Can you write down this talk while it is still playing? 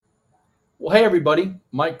Well, hey, everybody.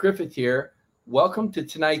 Mike Griffith here. Welcome to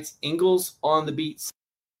tonight's Ingles on the Beat.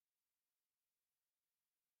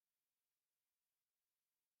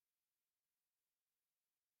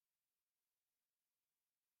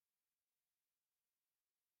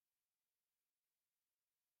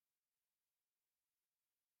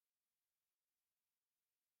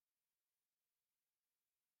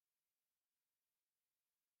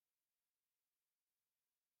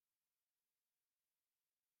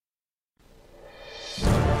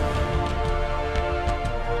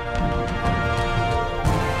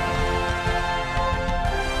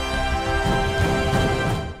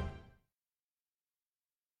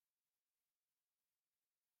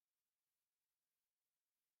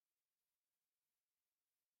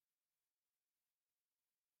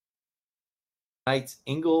 Tonight's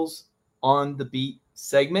Ingles on the Beat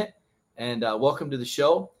segment. And welcome to the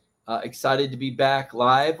show. Excited to be back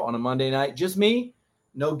live on a Monday night. Just me,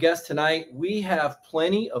 no guest tonight. We have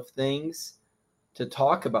plenty of things to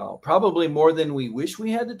talk about, probably more than we wish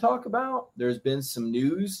we had to talk about. There's been some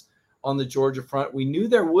news on the Georgia front. We knew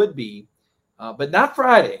there would be, but not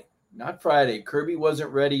Friday. Not Friday. Kirby wasn't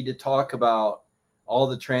ready to talk about all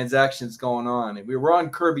the transactions going on. And we were on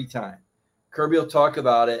Kirby time. Kirby will talk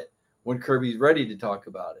about it when Kirby's ready to talk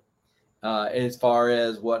about it, as far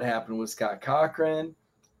as what happened with Scott Cochran,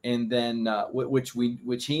 and then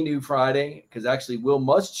which he knew Friday, because actually Will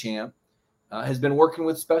Muschamp has been working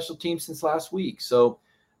with special teams since last week. So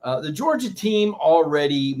the Georgia team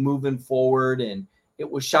already moving forward, and it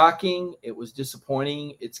was shocking. It was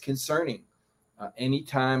disappointing. It's concerning.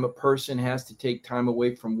 Anytime a person has to take time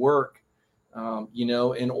away from work,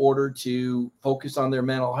 in order to focus on their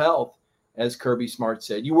mental health, as Kirby Smart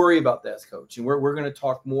said, you worry about that, Coach. And we're going to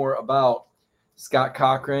talk more about Scott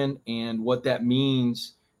Cochran and what that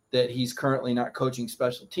means that he's currently not coaching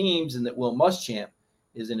special teams and that Will Muschamp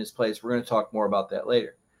is in his place. We're going to talk more about that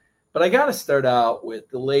later. But I got to start out with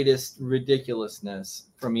the latest ridiculousness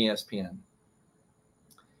from ESPN.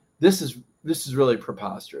 This is really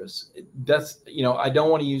preposterous. I don't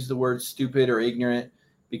want to use the word stupid or ignorant,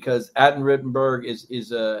 because Adam Rittenberg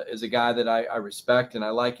is a guy that I respect and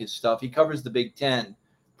I like his stuff. He covers the Big Ten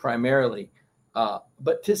primarily.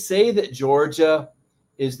 But to say that Georgia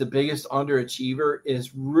is the biggest underachiever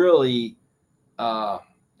is really that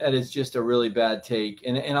is just a really bad take.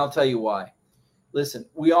 And I'll tell you why. Listen,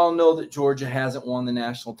 we all know that Georgia hasn't won the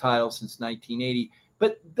national title since 1980,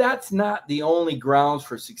 but that's not the only grounds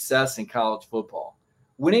for success in college football.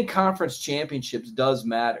 Winning conference championships does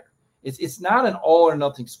matter. It's not an all or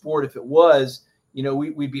nothing sport. If it was,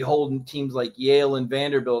 we'd be holding teams like Yale and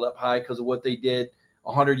Vanderbilt up high because of what they did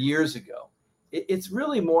 100 years ago. It's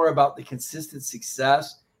really more about the consistent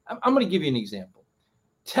success. I'm going to give you an example.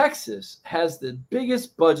 Texas has the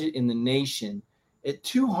biggest budget in the nation at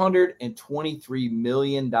 $223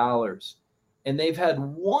 million, and they've had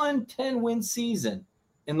one 10-win season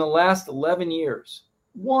in the last 11 years.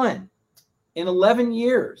 One in 11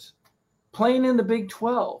 years, playing in the Big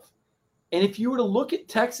 12. And if you were to look at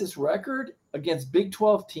Texas' record against Big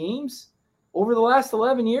 12 teams over the last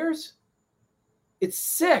 11 years, it's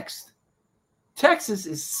sixth. Texas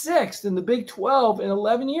is sixth in the Big 12 in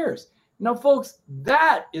 11 years. Now, folks,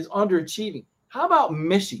 that is underachieving. How about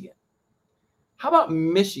Michigan?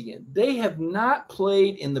 They have not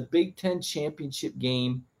played in the Big Ten championship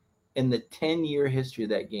game in the 10-year history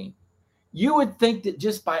of that game. You would think that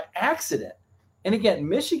just by accident, and again,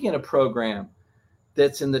 Michigan, a program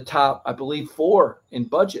that's in the top, I believe, 4 in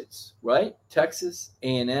budgets, right? Texas,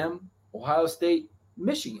 A&M, Ohio State,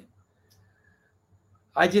 Michigan.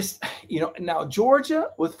 Now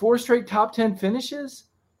Georgia with 4 straight top 10 finishes,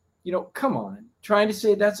 come on. Trying to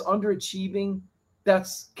say that's underachieving,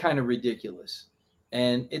 that's kind of ridiculous.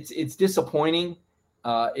 And it's disappointing.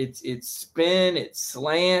 It's spin, it's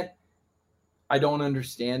slant. I don't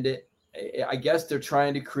understand it. I guess they're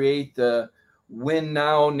trying to create the win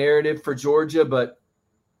now narrative for Georgia, but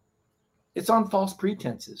it's on false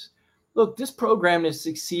pretenses. Look, this program is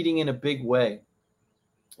succeeding in a big way.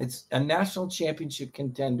 It's a national championship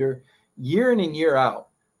contender year in and year out.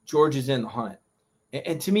 Georgia's in the hunt.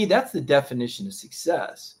 And to me, that's the definition of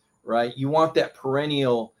success, right? You want that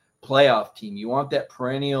perennial playoff team. You want that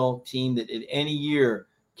perennial team that in any year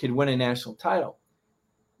could win a national title.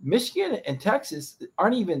 Michigan and Texas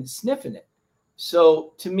aren't even sniffing it.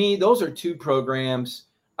 So to me, those are two programs.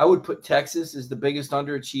 I would put Texas as the biggest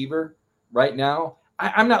underachiever right now.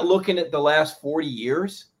 I'm not looking at the last 40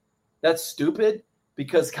 years. That's stupid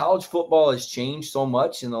because college football has changed so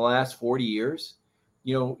much in the last 40 years.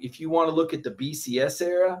 If you want to look at the BCS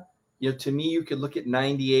era, to me, you could look at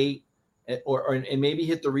 98 and maybe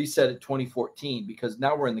hit the reset at 2014, because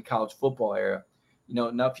now we're in the college football era.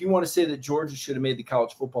 Now if you want to say that Georgia should have made the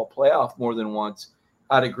college football playoff more than once,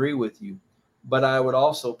 I'd agree with you. But I would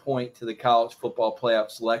also point to the college football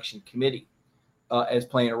playoff selection committee as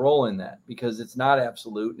playing a role in that, because it's not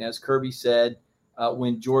absolute. And as Kirby said,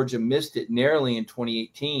 when Georgia missed it narrowly in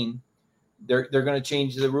 2018, they're going to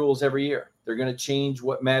change the rules every year. They're going to change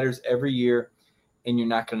what matters every year, and you're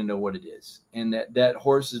not going to know what it is. And that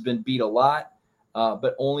horse has been beat a lot,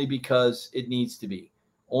 but only because it needs to be,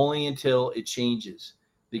 only until it changes.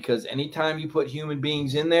 Because anytime you put human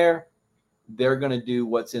beings in there, they're going to do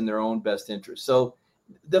what's in their own best interest. So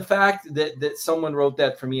the fact that someone wrote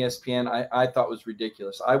that from ESPN, I thought was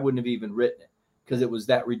ridiculous. I wouldn't have even written it because it was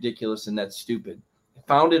that ridiculous and that stupid. I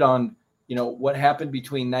found it on, what happened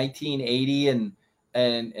between 1980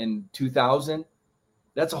 and 2000.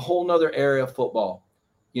 That's a whole nother area of football.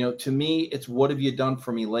 To me, it's what have you done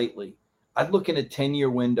for me lately? I'd look in a 10-year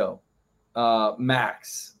window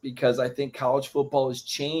max, because I think college football has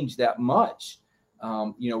changed that much.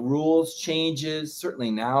 Rules changes,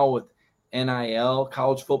 certainly now with NIL,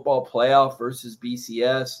 college football playoff versus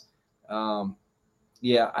BCS.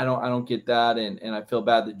 I don't get that. And I feel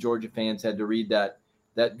bad that Georgia fans had to read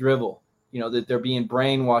that drivel, that they're being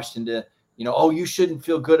brainwashed into, you shouldn't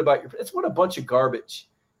feel good about it's what a bunch of garbage.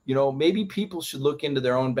 Maybe people should look into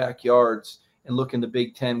their own backyards and look in the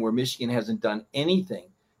Big Ten, where Michigan hasn't done anything,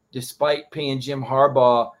 despite paying Jim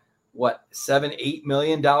Harbaugh, $7-8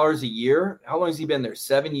 million a year? How long has he been there?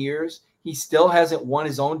 7 years? He still hasn't won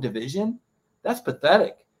his own division? That's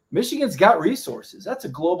pathetic. Michigan's got resources. That's a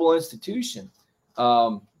global institution.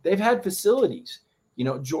 They've had facilities.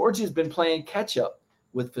 Georgia's been playing catch up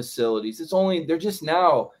with facilities. They're just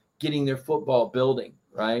now getting their football building,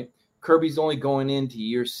 right? Kirby's only going into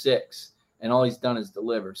year 6, and all he's done is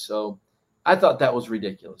deliver. So I thought that was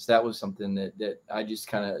ridiculous. That was something that I just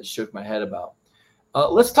kind of shook my head about.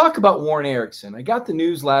 Let's talk about Warren Ericson. I got the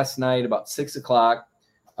news last night about 6 o'clock.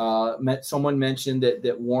 Someone mentioned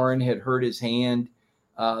that Warren had hurt his hand.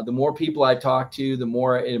 The more people I talked to, the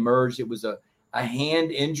more it emerged it was a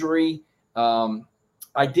hand injury.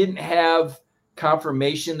 I didn't have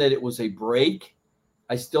confirmation that it was a break.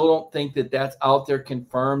 I still don't think that that's out there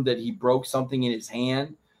confirmed that he broke something in his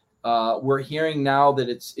hand. We're hearing now that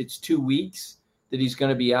it's 2 weeks that he's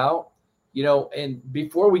going to be out. And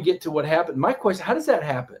before we get to what happened, my question: how does that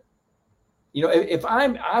happen? If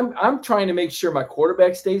I'm trying to make sure my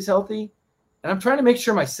quarterback stays healthy, and I'm trying to make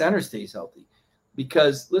sure my center stays healthy,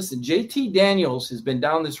 because listen, JT Daniels has been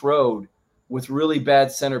down this road with really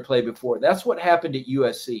bad center play before. That's what happened at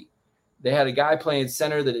USC. They had a guy playing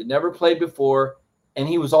center that had never played before, and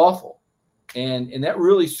he was awful. And that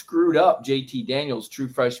really screwed up JT Daniels' true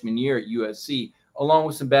freshman year at USC, along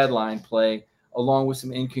with some bad line play, along with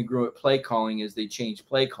some incongruent play calling as they changed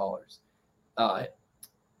play callers.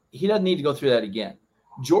 He doesn't need to go through that again.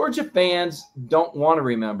 Georgia fans don't want to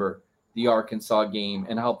remember the Arkansas game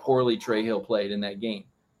and how poorly Trey Hill played in that game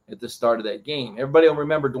at the start of that game. Everybody will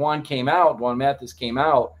remember Dwan Mathis came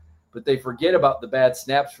out, but they forget about the bad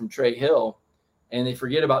snaps from Trey Hill, and they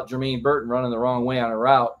forget about Jermaine Burton running the wrong way on a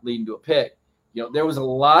route leading to a pick. There was a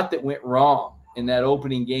lot that went wrong in that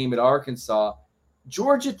opening game at Arkansas.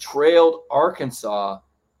 Georgia trailed Arkansas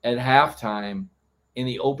at halftime in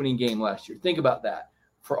the opening game last year. Think about that.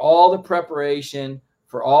 For all the preparation,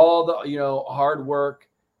 for all the hard work,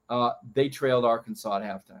 they trailed Arkansas at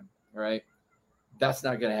halftime. All right, that's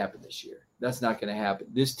not going to happen this year. That's not going to happen.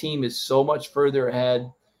 This team is so much further ahead,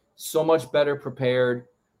 so much better prepared.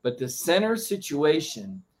 But the center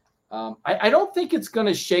situation, I don't think it's going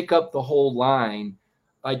to shake up the whole line.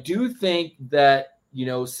 I do think that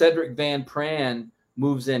Cedric Van Pran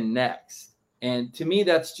moves in next, and to me,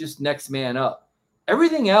 that's just next man up.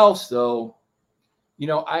 Everything else, though.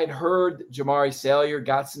 I'd heard Jamari Salyer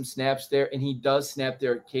got some snaps there, and he does snap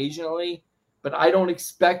there occasionally, but I don't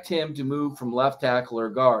expect him to move from left tackle or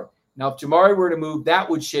guard. Now, if Jamari were to move, that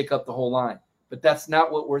would shake up the whole line, but that's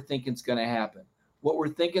not what we're thinking is going to happen. What we're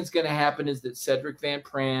thinking is going to happen is that Cedric Van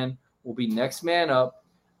Pran will be next man up.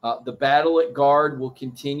 The battle at guard will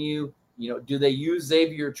continue. Do they use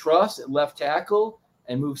Xavier Truss at left tackle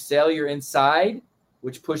and move Salyer inside,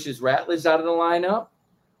 which pushes Ratledge out of the lineup?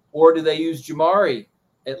 Or do they use Jamari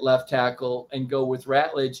at left tackle and go with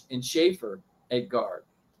Ratledge and Schaefer at guard?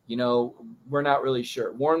 We're not really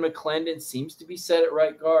sure. Warren McClendon seems to be set at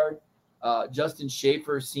right guard. Warren McClendon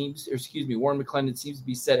seems to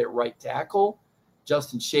be set at right tackle.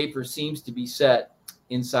 Justin Schaefer seems to be set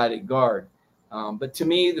inside at guard. But to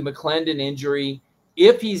me, the McClendon injury,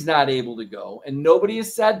 if he's not able to go, and nobody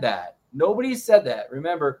has said that.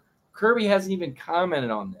 Remember, Kirby hasn't even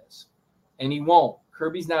commented on this. and he won't.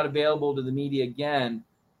 Kirby's not available to the media again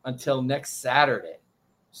until next Saturday.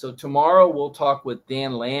 So tomorrow we'll talk with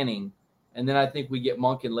Dan Lanning, and then I think we get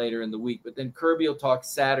Monken later in the week. But then Kirby will talk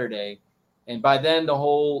Saturday, and by then the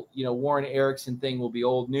whole Warren Erickson thing will be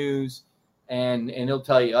old news, and he'll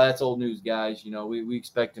tell you, oh, that's old news, guys. We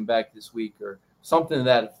expect him back this week or something to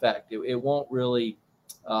that effect. It won't really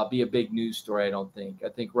be a big news story, I don't think. I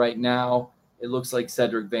think right now it looks like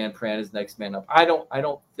Cedric Van Pran is next man up. I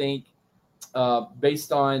don't think,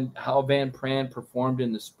 based on how Van Pran performed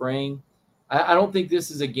in the spring, I don't think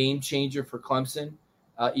this is a game changer for Clemson.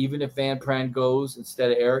 Even if Van Pran goes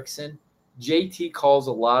instead of Erickson, JT calls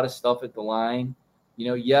a lot of stuff at the line.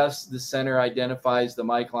 Yes, the center identifies the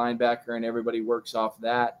Mike linebacker and everybody works off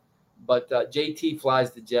that. But JT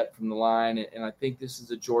flies the jet from the line, and I think this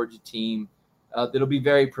is a Georgia team that'll be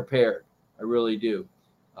very prepared. I really do.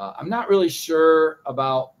 I'm not really sure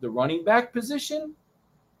about the running back position.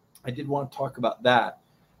 I did want to talk about that.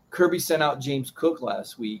 Kirby sent out James Cook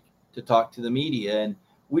last week to talk to the media, and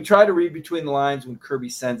we try to read between the lines when Kirby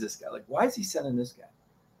sends this guy. Like, why is he sending this guy?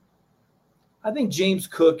 I think James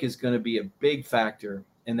Cook is going to be a big factor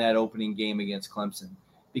in that opening game against Clemson,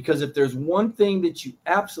 because if there's one thing that you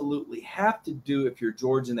absolutely have to do if you're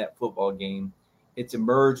Georgia in that football game, it's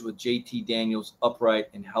emerge with JT Daniels upright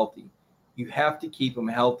and healthy. You have to keep him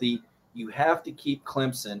healthy. You have to keep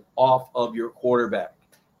Clemson off of your quarterback.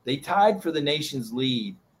 They tied for the nation's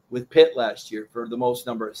lead with Pitt last year for the most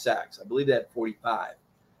number of sacks. I believe they had 45.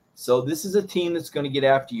 So this is a team that's going to get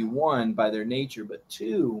after you, one, by their nature, but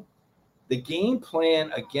two, the game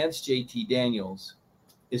plan against JT Daniels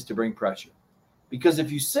is to bring pressure. Because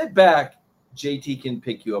if you sit back, JT can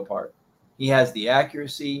pick you apart. He has the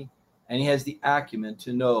accuracy and he has the acumen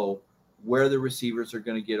to know where the receivers are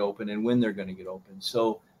going to get open and when they're going to get open.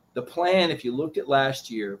 So the plan, if you looked at last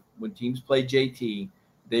year, when teams played JT,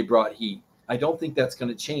 they brought heat. I don't think that's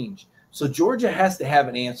going to change. So Georgia has to have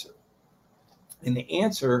an answer. And the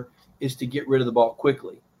answer is to get rid of the ball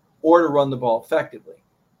quickly or to run the ball effectively.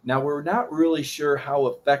 Now, we're not really sure how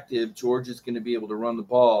effective Georgia's going to be able to run the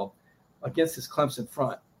ball against this Clemson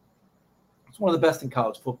front. It's one of the best in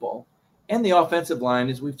college football. And the offensive line,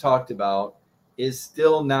 as we've talked about, is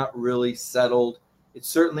still not really settled. It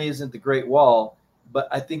certainly isn't the Great Wall, but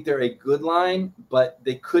I think they're a good line, but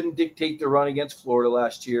they couldn't dictate the run against Florida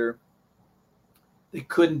last year. They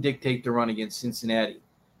couldn't dictate the run against Cincinnati.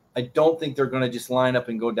 I don't think they're going to just line up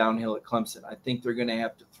and go downhill at Clemson. I think they're going to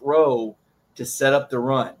have to throw to set up the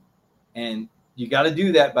run. And you got to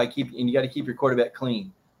do that you got to keep your quarterback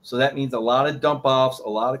clean. So that means a lot of dump offs, a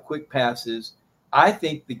lot of quick passes. I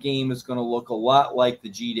think the game is going to look a lot like the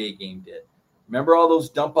G-Day game did. Remember all those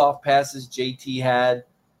dump off passes JT had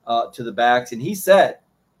to the backs? And he said,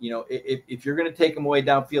 if you're going to take him away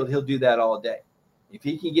downfield, he'll do that all day. If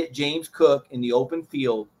he can get James Cook in the open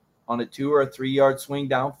field on a 2 or 3 yard swing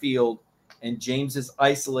downfield, and James is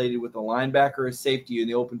isolated with a linebacker or safety in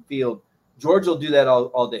the open field, Georgia will do that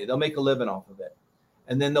all day. They'll make a living off of it.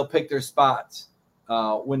 And then they'll pick their spots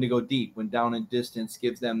when to go deep, when down in distance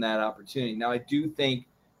gives them that opportunity. Now, I do think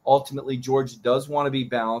ultimately Georgia does want to be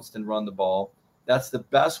balanced and run the ball. That's the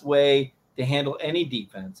best way to handle any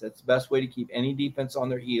defense. That's the best way to keep any defense on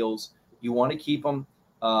their heels. You want to keep them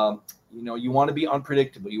you want to be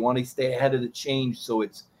unpredictable. You want to stay ahead of the change. So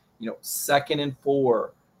it's, 2nd and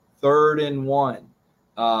 4, 3rd and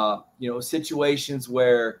 1, situations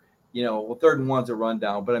where, 3rd and 1's a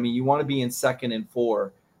rundown, but you want to be in 2nd and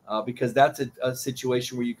 4 because that's a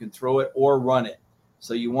situation where you can throw it or run it.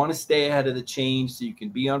 So you want to stay ahead of the change so you can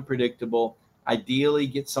be unpredictable, ideally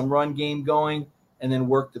get some run game going and then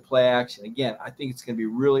work the play action. Again, I think it's going to be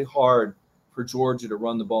really hard for Georgia to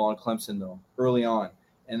run the ball on Clemson though, early on.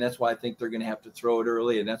 And that's why I think they're going to have to throw it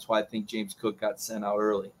early. And that's why I think James Cook got sent out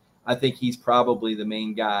early. I think he's probably the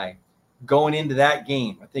main guy going into that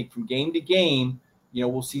game. I think from game to game,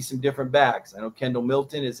 we'll see some different backs. I know Kendall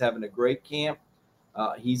Milton is having a great camp.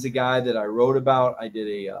 He's a guy that I wrote about. I did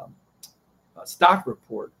a stock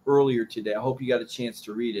report earlier today. I hope you got a chance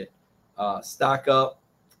to read it. Stock up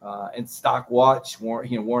and stock watch.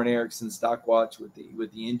 Warren Erickson stock watch with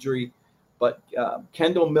the injury. But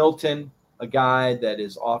Kendall Milton, a guy that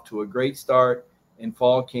is off to a great start in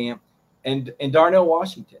fall camp, and Darnell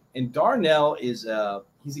Washington. And Darnell is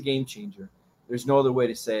he's a game changer. There's no other way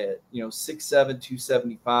to say it. 6'7",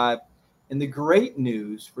 275. And the great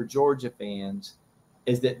news for Georgia fans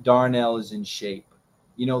is that Darnell is in shape.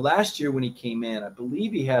 Last year when he came in, I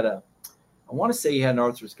believe he had I want to say he had an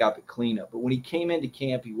arthroscopic cleanup, but when he came into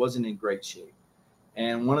camp, he wasn't in great shape.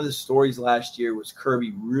 And one of the stories last year was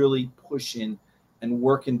Kirby really pushing and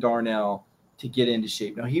working Darnell to get into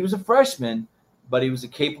shape. Now, he was a freshman, but he was a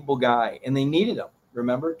capable guy, and they needed him.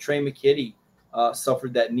 Remember, Trey McKitty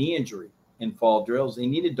suffered that knee injury in fall drills. They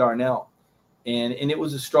needed Darnell, and it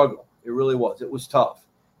was a struggle. It really was. It was tough,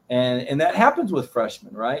 and that happens with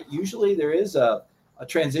freshmen, right? Usually there is a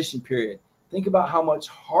transition period. Think about how much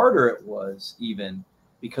harder it was even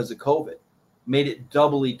because of COVID. Made it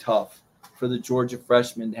doubly tough for the Georgia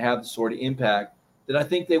freshmen to have the sort of impact that I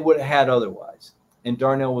think they would have had otherwise. And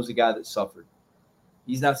Darnell was a guy that suffered.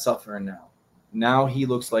 He's not suffering now. Now he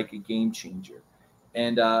looks like a game changer.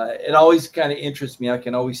 And it always kind of interests me. I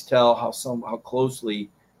can always tell how closely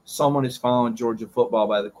someone is following Georgia football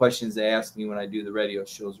by the questions they ask me when I do the radio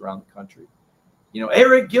shows around the country.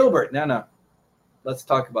 Eric Gilbert. No. Let's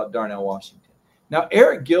talk about Darnell Washington. Now,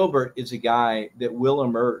 Eric Gilbert is a guy that will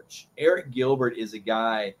emerge. Eric Gilbert is a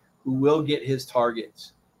guy who will get his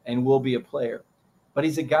targets and will be a player. But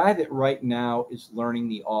he's a guy that right now is learning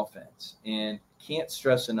the offense, and can't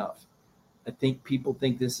stress enough. I think people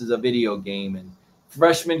think this is a video game, and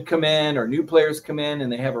freshmen come in or new players come in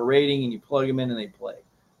and they have a rating and you plug them in and they play.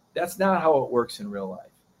 That's not how it works in real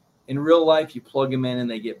life. In real life, you plug them in and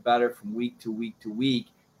they get better from week to week to week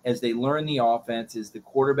as they learn the offense, as the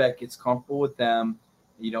quarterback gets comfortable with them,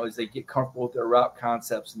 as they get comfortable with their route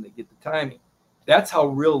concepts and they get the timing. That's how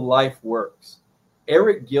real life works.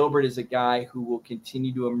 Eric Gilbert is a guy who will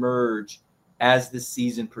continue to emerge as the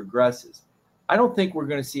season progresses. I don't think we're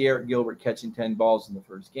going to see Eric Gilbert catching 10 balls in the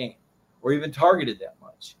first game or even targeted that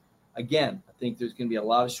much. Again, I think there's going to be a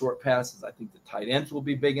lot of short passes. I think the tight ends will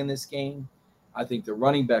be big in this game. I think the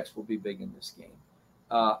running backs will be big in this game.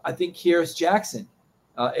 I think Kearis Jackson,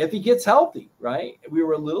 if he gets healthy, right? We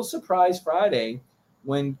were a little surprised Friday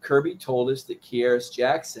when Kirby told us that Kearis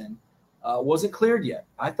Jackson wasn't cleared yet.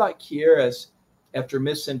 I thought Kearis, after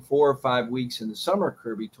missing 4 or 5 weeks in the summer,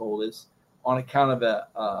 Kirby told us, on account of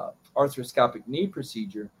a arthroscopic knee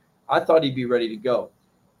procedure, I thought he'd be ready to go.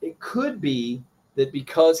 It could be that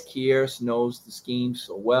because Kearis knows the scheme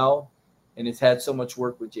so well and has had so much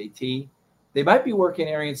work with JT, they might be working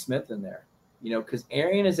Arian Smith in there, because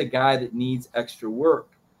Arian is a guy that needs extra work.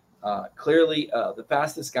 Clearly, the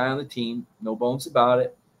fastest guy on the team, no bones about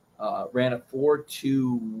it, ran a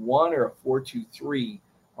 4.21 or a 4.23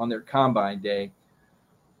 on their combine day.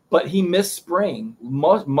 But he missed spring,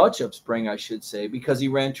 much of spring, I should say, because he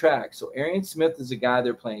ran track. So Arian Smith is a guy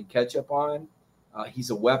they're playing catch-up on. He's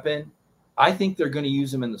a weapon. I think they're going to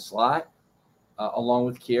use him in the slot along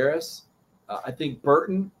with Kearis. I think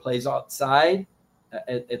Burton plays outside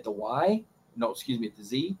at the Y. No, excuse me, at the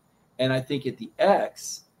Z. And I think at the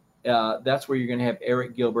X, that's where you're going to have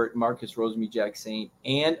Eric Gilbert, Marcus Rosemy-Jacksaint,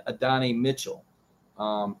 and Adonai Mitchell.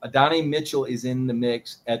 Adonai Mitchell is in the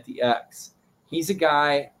mix at the X. He's a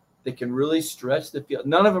guy that can really stretch the field.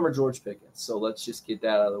 None of them are George Pickens, so let's just get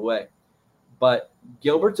that out of the way. But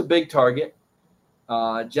Gilbert's a big target.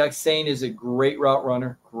 Jacksaint is a great route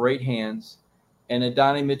runner, great hands. And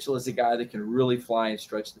Adonai Mitchell is a guy that can really fly and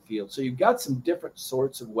stretch the field. So you've got some different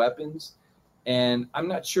sorts of weapons. And I'm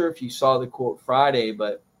not sure if you saw the quote Friday,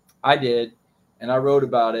 but I did, and I wrote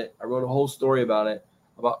about it. I wrote a whole story about it,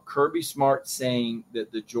 about Kirby Smart saying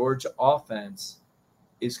that the Georgia offense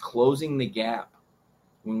is closing the gap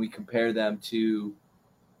when we compare them to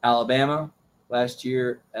Alabama last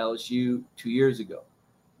year, LSU 2 years ago.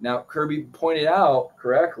 Now, Kirby pointed out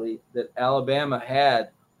correctly that Alabama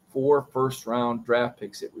had 4 first-round draft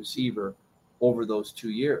picks at receiver over those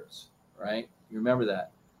 2 years, right? You remember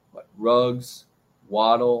that. Ruggs,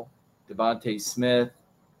 Waddle, Devontae Smith,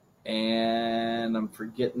 and I'm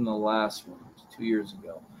forgetting the last one. It was 2 years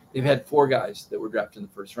ago. They've had 4 guys that were drafted in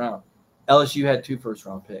the first round. LSU had 2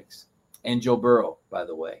 first-round picks, and Joe Burrow, by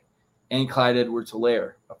the way, and Clyde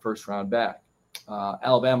Edwards-Helaire, a first-round back.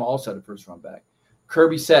 Alabama also had a first-round back.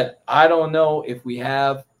 Kirby said, I don't know if we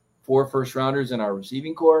have 4 first-rounders in our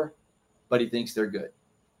receiving core, but he thinks they're good.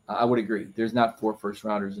 I would agree. There's not 4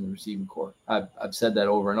 first-rounders in the receiving core. I've said that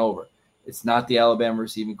over and over. It's not the Alabama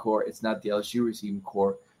receiving core. It's not the LSU receiving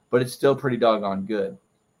core, but it's still pretty doggone good.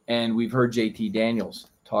 And we've heard JT Daniels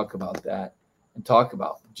talk about that and talk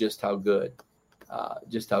about just how good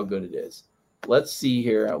it is. Let's see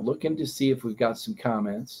here. I'm looking to see if we've got some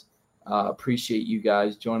comments. Appreciate you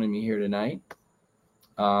guys joining me here tonight.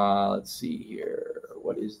 Let's see here.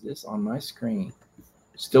 What is this on my screen?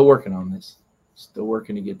 Still working on this. Still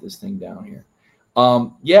working to get this thing down here.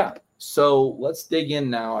 Yeah, so let's dig in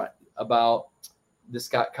now about the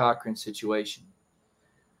Scott Cochran situation.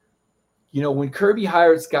 When Kirby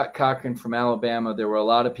hired Scott Cochran from Alabama, there were a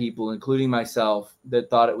lot of people, including myself, that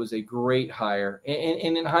thought it was a great hire.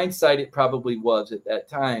 And in hindsight, it probably was at that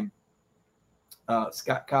time.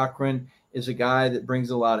 Scott Cochran is a guy that brings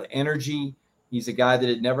a lot of energy. He's a guy that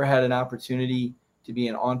had never had an opportunity to be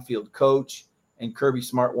an on-field coach, and Kirby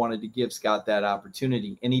Smart wanted to give Scott that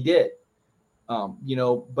opportunity, and he did.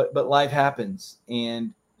 But life happens,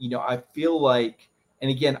 and I feel like, and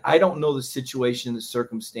again, I don't know the situation, the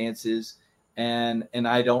circumstances, and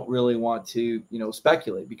I don't really want to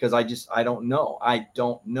speculate because I don't know. I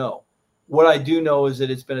don't know. What I do know is that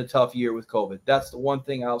it's been a tough year with COVID. That's the one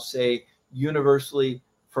thing I'll say universally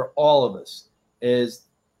for all of us is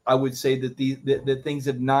I would say that that things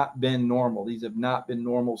have not been normal. These have not been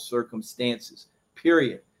normal circumstances,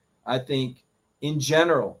 period. I think in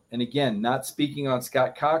general, and again, not speaking on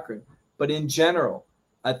Scott Cochran, but in general,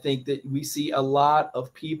 I think that we see a lot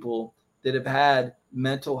of people that have had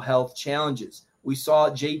mental health challenges. We saw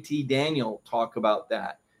JT Daniel talk about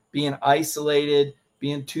that, being isolated,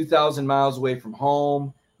 being 2,000 miles away from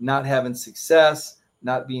home, not having success,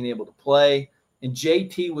 not being able to play. And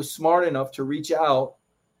JT was smart enough to reach out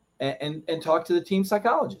and talk to the team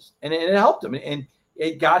psychologist. And it helped him. And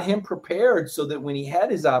it got him prepared so that when he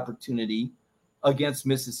had his opportunity against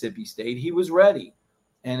Mississippi State, he was ready.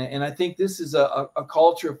 And I think this is a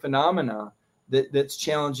culture phenomena that's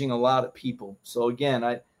challenging a lot of people. So, again,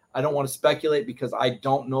 I don't want to speculate because I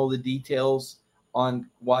don't know the details on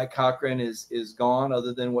why Cochran is gone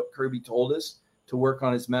other than what Kirby told us to work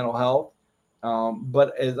on his mental health.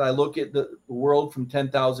 But as I look at the world from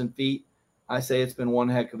 10,000 feet, I say it's been one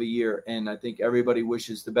heck of a year, and I think everybody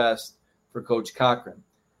wishes the best for Coach Cochran.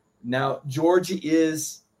 Now, Georgia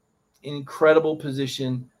is in incredible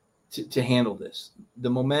position to handle this. The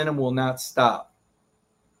momentum will not stop.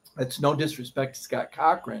 It's no disrespect to Scott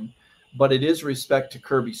Cochran, but it is respect to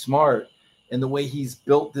Kirby Smart and the way he's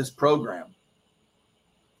built this program.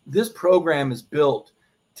 This program is built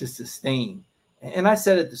to sustain. And I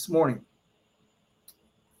said it this morning.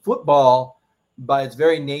 Football, by its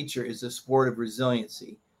very nature, is a sport of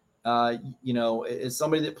resiliency. As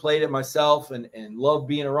somebody that played it myself and loved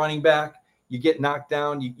being a running back, you get knocked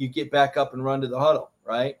down, you get back up and run to the huddle,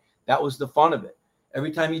 right? That was the fun of it.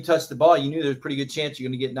 Every time you touched the ball, you knew there's a pretty good chance you're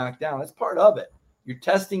going to get knocked down. That's part of it. You're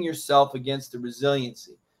testing yourself against the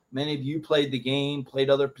resiliency. Many of you played the game, played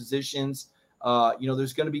other positions.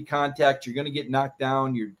 There's going to be contact. You're going to get knocked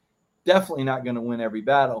down. You're definitely not going to win every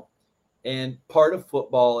battle. And part of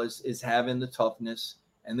football is having the toughness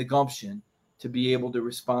and the gumption to be able to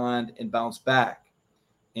respond and bounce back.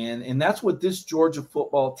 And that's what this Georgia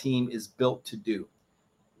football team is built to do.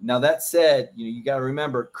 Now, that said, you got to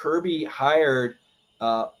remember Kirby hired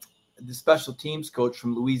the special teams coach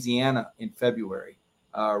from Louisiana in February.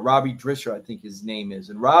 Robbie Drisher, I think his name is.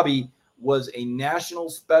 And Robbie was a national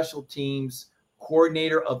special teams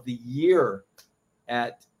coordinator of the year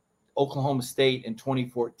at Oklahoma State in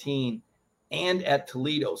 2014 and at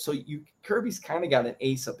Toledo. So Kirby's kind of got an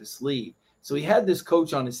ace up his sleeve. So he had this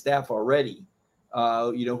coach on his staff already,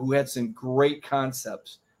 who had some great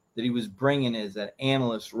concepts that he was bringing as an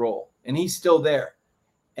analyst role. And he's still there.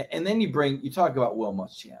 And then you talk about Will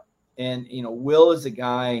Muschamp. And, Will is a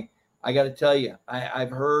guy, I got to tell you, I've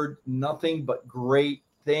heard nothing but great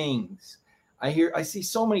things. I see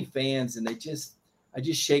so many fans and I just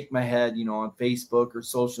shake my head, on Facebook or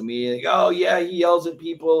social media. Like, oh yeah, he yells at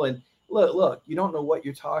people. And look, you don't know what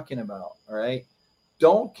you're talking about. All right.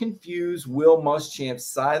 Don't confuse Will Muschamp's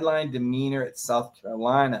sideline demeanor at South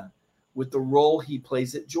Carolina with the role he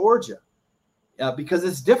plays at Georgia, because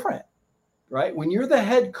it's different, right? When you're the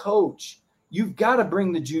head coach, you've got to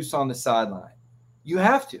bring the juice on the sideline. You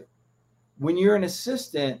have to. When you're an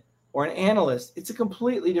assistant or an analyst, it's a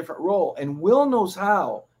completely different role. And Will knows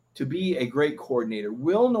how to be a great coordinator.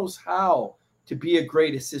 Will knows how to be a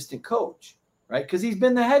great assistant coach, right? Because he's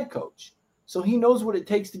been the head coach. So he knows what it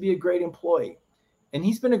takes to be a great employee. And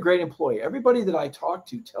he's been a great employee. Everybody that I talk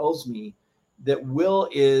to tells me that Will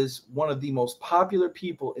is one of the most popular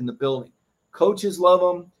people in the building. Coaches love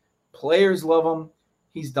him. Players love him.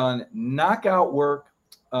 He's done knockout work,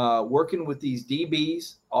 working with these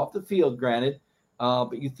DBs off the field, granted.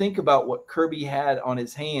 But you think about what Kirby had on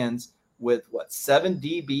his hands with, 7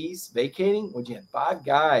 DBs vacating? Well, you had 5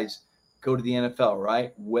 guys go to the NFL,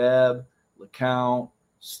 right? Webb, LeCount,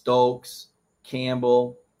 Stokes,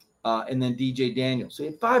 Campbell, and then DJ Daniels. So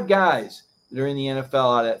you had 5 guys that are in the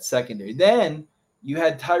NFL out of that secondary. Then you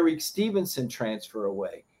had Tyreek Stevenson transfer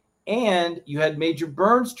away, and you had Major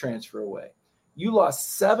Burns transfer away. You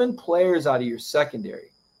lost 7 players out of your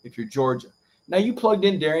secondary if you're Georgia. Now, you plugged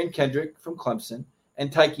in Darian Kendrick from Clemson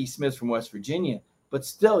and Tyke Smith from West Virginia, but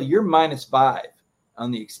still, you're -5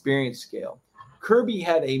 on the experience scale. Kirby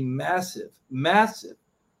had a massive, massive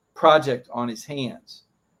project on his hands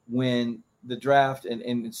when the draft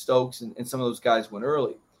and Stokes and some of those guys went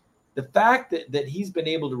early. The fact that he's been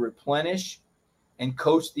able to replenish and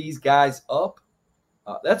coach these guys up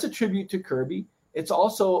That's a tribute to Kirby. It's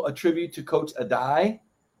also a tribute to Coach Adai,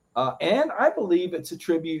 and I believe it's a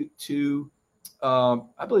tribute to Will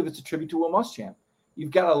Muschamp.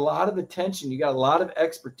 You've got a lot of attention. You got a lot of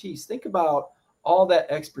expertise. Think about all that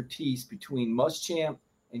expertise between Muschamp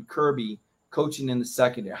and Kirby coaching in the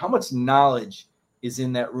secondary. How much knowledge is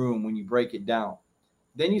in that room when you break it down?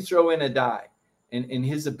 Then you throw in Adai and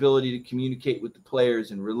his ability to communicate with the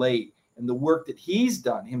players and relate, and the work that he's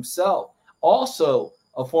done himself. Also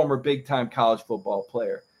a former big-time college football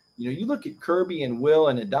player. You look at Kirby and Will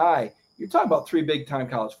and Adai, you're talking about 3 big-time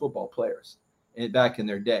college football players back in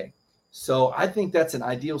their day. So I think that's an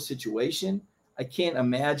ideal situation. I can't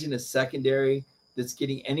imagine a secondary that's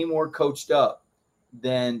getting any more coached up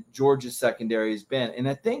than Georgia's secondary has been. And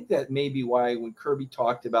I think that may be why when Kirby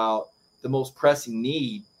talked about the most pressing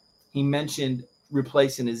need, he mentioned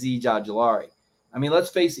replacing Azeez Ojulari. I mean, let's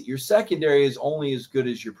face it, your secondary is only as good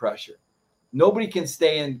as your pressure. Nobody can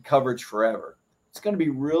stay in coverage forever. It's going to be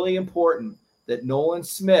really important that Nolan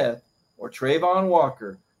Smith or Trayvon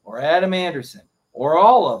Walker or Adam Anderson or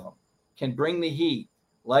all of them can bring the heat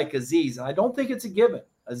like Azeez. And I don't think it's a given.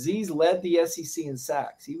 Azeez led the SEC in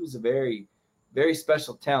sacks. He was a very, very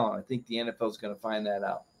special talent. I think the NFL is going to find that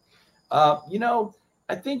out.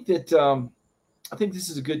 I think this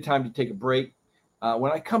is a good time to take a break.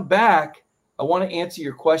 When I come back, I want to answer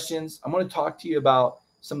your questions. I'm going to talk to you about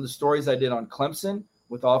some of the stories I did on Clemson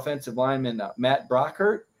with offensive lineman Matt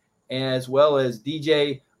Brockhart, as well as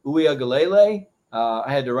DJ Uiagalelei.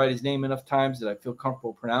 I had to write his name enough times that I feel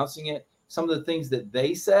comfortable pronouncing it. Some of the things that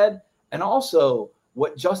they said, and also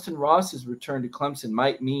what Justin Ross's return to Clemson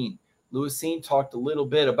might mean. Lewisine talked a little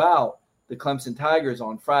bit about the Clemson Tigers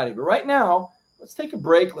on Friday. But right now, let's take a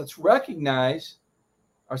break. Let's recognize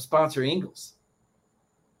our sponsor, Ingles.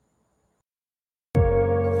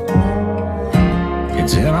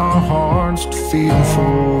 It's in our hearts to feel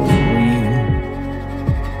for real.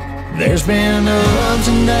 There's been ups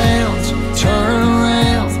and downs,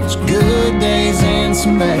 turnarounds, good days and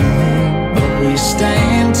some bad. But we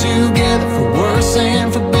stand together for worse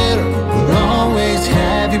and for better. We'll always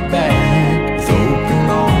have your back. With open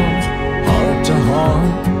arms, heart to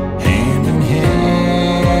heart, hand in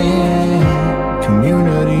hand.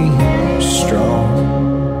 Community strong.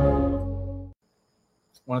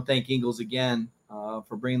 I want to thank Ingles again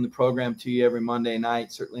for bringing the program to you every Monday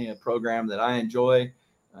night. Certainly a program that I enjoy.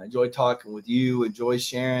 I enjoy talking with you, enjoy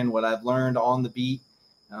sharing what I've learned on the beat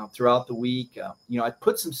throughout the week. I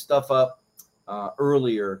put some stuff up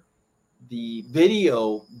earlier. The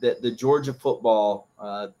video that the Georgia football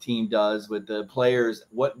team does with the players,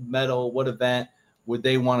 what event would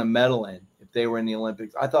they want to medal in if they were in the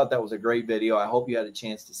Olympics? I thought that was a great video. I hope you had a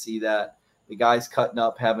chance to see that. The guys cutting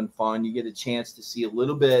up, having fun. You get a chance to see a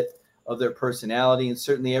little bit of their personality. And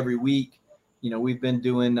certainly every week, we've been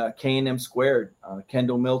doing K&M Squared,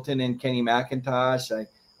 Kendall Milton and Kenny McIntosh.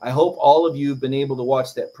 I hope all of you have been able to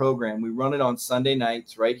watch that program. We run it on Sunday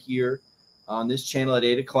nights right here on this channel at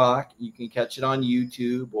 8 o'clock. You can catch it on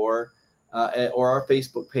YouTube or our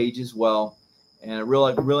Facebook page as well. And a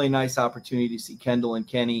really nice opportunity to see Kendall and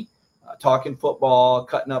Kenny talking football,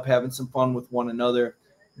 cutting up, having some fun with one another.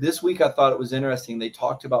 This week, I thought it was interesting. They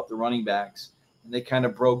talked about the running backs, and they kind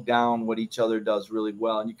of broke down what each other does really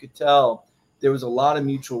well. And you could tell there was a lot of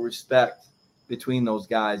mutual respect between those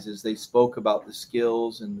guys as they spoke about the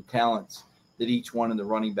skills and the talents that each one in the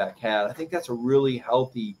running back had. I think that's a really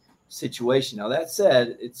healthy situation. Now, that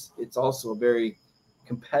said, it's also a very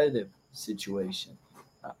competitive situation.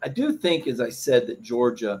 I do think, as I said, that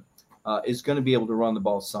Georgia is going to be able to run the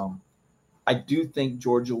ball some. I do think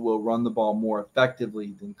Georgia will run the ball more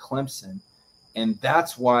effectively than Clemson, and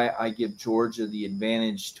that's why I give Georgia the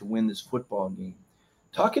advantage to win this football game.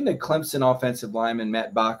 Talking to Clemson offensive lineman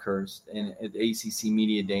Matt Bockhurst at the ACC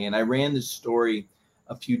Media Day, and I ran this story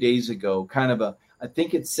a few days ago, I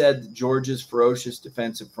think it said that Georgia's ferocious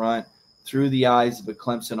defensive front through the eyes of a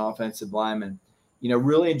Clemson offensive lineman.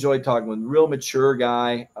 Really enjoyed talking with him. Real mature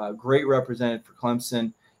guy, great representative for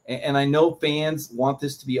Clemson. And I know fans want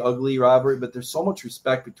this to be ugly, Robert, but there's so much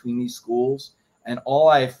respect between these schools. And all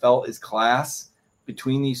I have felt is class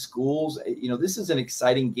between these schools. This is an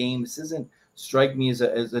exciting game. This doesn't strike me as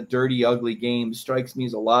a dirty, ugly game. It strikes me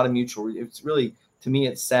as a lot of mutual. It's really, to me,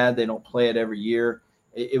 it's sad they don't play it every year.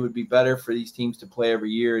 It would be better for these teams to play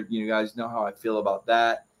every year. You guys know how I feel about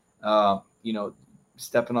that.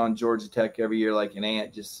 Stepping on Georgia Tech every year like an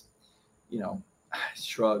ant, just,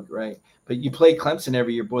 shrug, right? But you play Clemson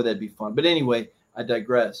every year, boy, that'd be fun. But anyway, I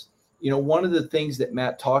digress. One of the things that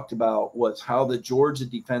Matt talked about was how the Georgia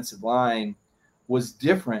defensive line was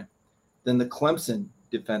different than the Clemson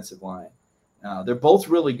defensive line. They're both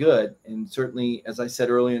really good, and certainly, as I said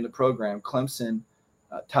earlier in the program, Clemson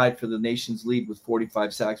tied for the nation's lead with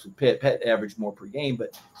 45 sacks with Pitt. Pitt averaged more per game,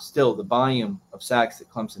 but still the volume of sacks that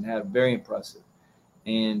Clemson had, very impressive.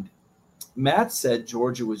 And Matt said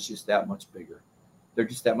Georgia was just that much bigger. They're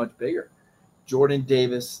just that much bigger. Jordan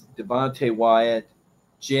Davis, Devontae Wyatt,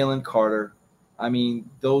 Jalen Carter. I mean,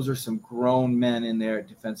 those are some grown men in there at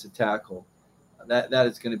defensive tackle. That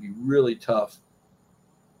is going to be really tough.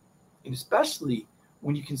 And especially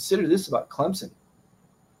when you consider this about Clemson.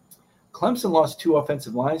 Clemson lost 2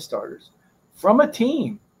 offensive line starters from a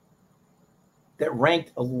team that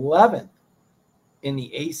ranked 11th in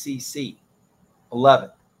the ACC,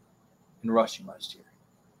 11th in rushing last year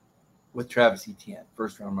with Travis Etienne,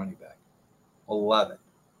 first-round running back. 11th.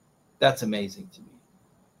 That's amazing to me.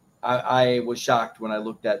 I was shocked when I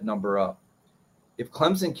looked that number up. If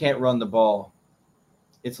Clemson can't run the ball,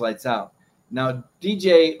 it's lights out. Now,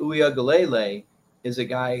 DJ Uiagalelei is a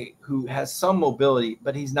guy who has some mobility,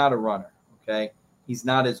 but he's not a runner, okay? He's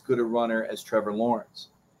not as good a runner as Trevor Lawrence.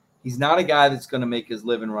 He's not a guy that's going to make his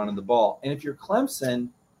living running the ball. And if you're Clemson,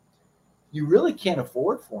 you really can't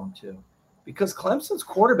afford for him to, because Clemson's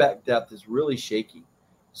quarterback depth is really shaky.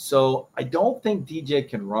 So I don't think DJ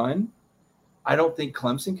can run. I don't think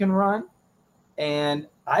Clemson can run. And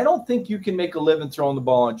I don't think you can make a living throwing the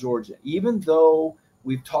ball on Georgia, even though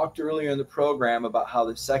we've talked earlier in the program about how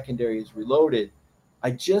the secondary is reloaded.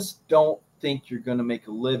 I just don't think you're going to make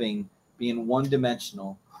a living being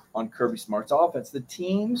one-dimensional on Kirby Smart's offense. The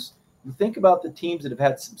teams, you think about the teams that have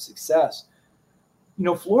had some success. You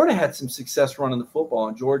know, Florida had some success running the football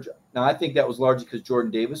in Georgia. Now, I think that was largely because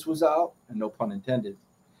Jordan Davis was out, and no pun intended.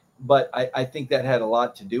 But I think that had a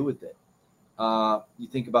lot to do with it. You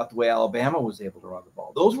think about the way Alabama was able to run the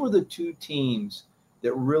ball. Those were the 2 teams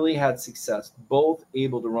that really had success, both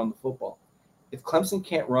able to run the football. If Clemson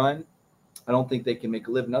can't run, I don't think they can make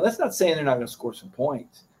a living. Now, that's not saying they're not going to score some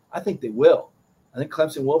points. I think they will. I think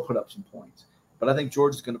Clemson will put up some points. But I think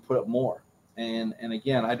Georgia's going to put up more. And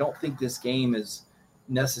again, I don't think this game is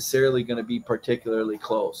necessarily going to be particularly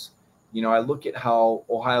close. You know, I look at how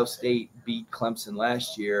Ohio State beat Clemson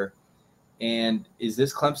last year, and is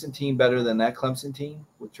this Clemson team better than that Clemson team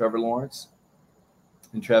with Trevor Lawrence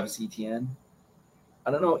and Travis Etienne?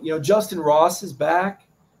 I don't know. You know, Justin Ross is back.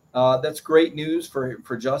 That's great news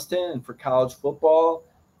for Justin and for college football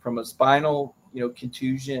from a spinal,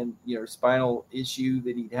 contusion, spinal issue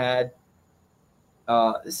that he'd had.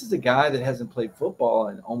 This is a guy that hasn't played football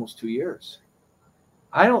in almost 2 years.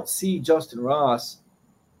 I don't see Justin Ross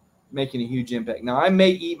making a huge impact. Now, I may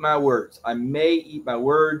eat my words.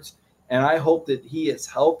 And I hope that he is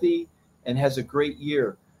healthy and has a great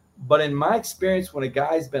year. But in my experience, when a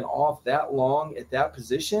guy's been off that long at that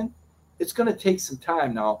position, it's going to take some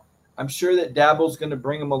time. Now, I'm sure that Dabo's going to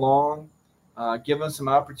bring him along, give him some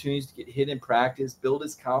opportunities to get hit in practice, build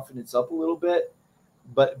his confidence up a little bit.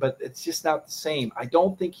 But it's just not the same. I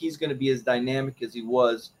don't think he's going to be as dynamic as he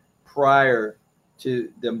was prior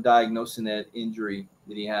to them diagnosing that injury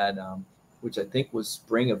that he had, which I think was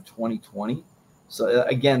spring of 2020. So,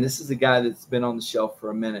 again, this is a guy that's been on the shelf for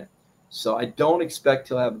a minute. So I don't expect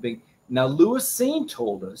he'll have a big – now, Lewis Seen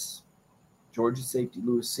told us, Georgia safety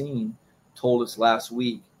Lewis Seen told us last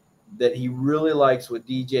week that he really likes what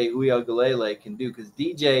DJ Uiagalelei can do, because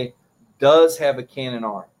DJ does have a cannon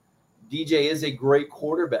arm. DJ is a great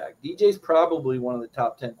quarterback. DJ is probably one of the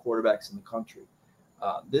top 10 quarterbacks in the country.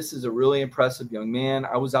 This is a really impressive young man.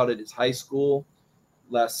 I was out at his high school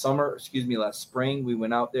last spring. We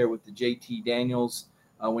went out there with the JT Daniels.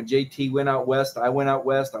 When JT went out west, I went out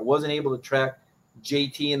west. I wasn't able to track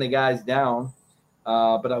JT and the guys down,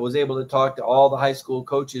 but I was able to talk to all the high school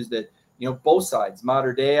coaches that, both sides.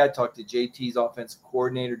 Modern day, I talked to JT's offensive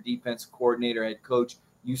coordinator, defensive coordinator, head coach.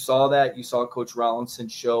 You saw that. You saw Coach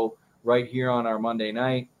Rollinson's show right here on our Monday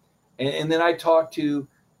night. And then I talked to,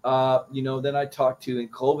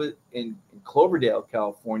 in Cloverdale,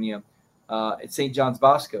 California, at St. John's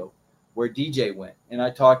Bosco, where DJ went. And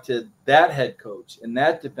I talked to that head coach and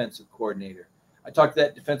that defensive coordinator. I talked to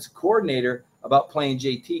that defensive coordinator about playing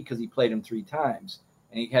JT because he played him 3 times.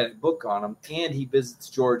 And he had a book on him. And he visits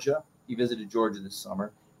Georgia. He visited Georgia this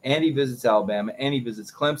summer. And he visits Alabama. And he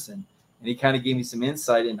visits Clemson. And he kind of gave me some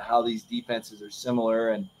insight into how these defenses are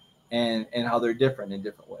similar and how they're different in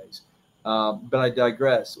different ways. But I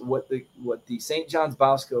digress. What the St. John's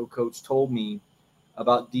Bosco coach told me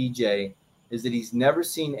about DJ is that he's never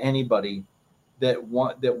seen anybody that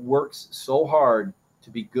works so hard to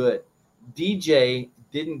be good. DJ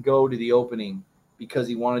didn't go to the opening because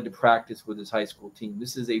he wanted to practice with his high school team.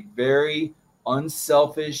 This is a very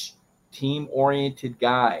unselfish, team-oriented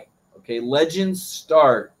guy. Okay, legends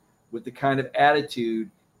start with the kind of attitude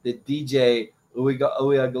that DJ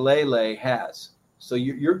Uiagalelei has. So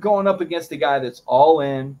you're going up against a guy that's all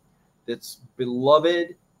in, that's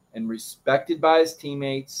beloved and respected by his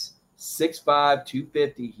teammates, 6'5",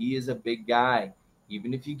 250. He is a big guy.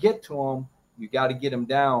 Even if you get to him, you got to get him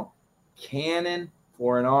down. Cannon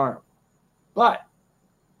for an arm. But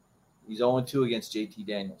he's 0-2 against JT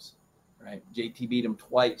Daniels, right? JT beat him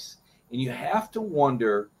twice. And you have to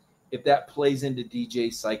wonder if that plays into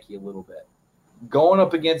DJ's psyche a little bit. Going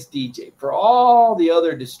up against DJ, for all the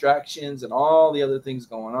other distractions and all the other things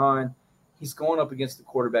going on, he's going up against the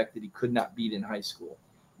quarterback that he could not beat in high school.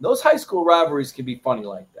 Those high school rivalries can be funny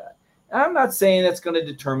like that. And I'm not saying that's going to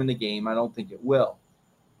determine the game. I don't think it will.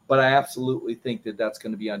 But I absolutely think that that's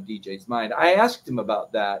going to be on DJ's mind. I asked him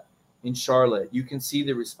about that in Charlotte. You can see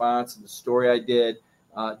the response and the story I did.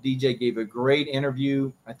 DJ gave a great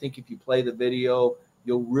interview. I think if you play the video,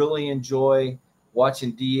 you'll really enjoy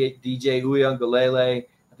watching DJ Uiagalelei.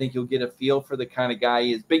 I think you'll get a feel for the kind of guy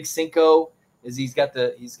he is. Big Cinco, is he's got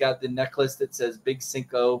the necklace that says Big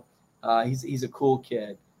Cinco. He's a cool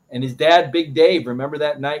kid. And his dad, Big Dave, remember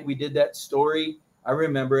that night we did that story? I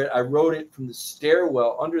remember it. I wrote it from the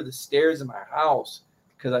stairwell under the stairs in my house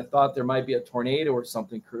because I thought there might be a tornado or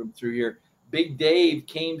something through here. Big Dave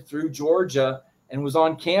came through Georgia and was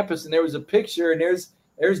on campus, and there was a picture, and there's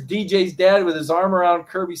DJ's dad with his arm around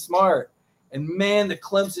Kirby Smart. And, man, the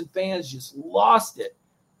Clemson fans just lost it.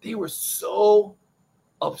 They were so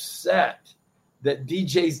upset that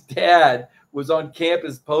DJ's dad was on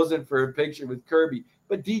campus posing for a picture with Kirby.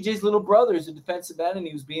 But DJ's little brother is a defensive end, and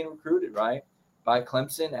he was being recruited, right, by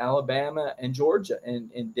Clemson, Alabama, and Georgia.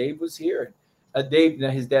 And Dave was here. Dave,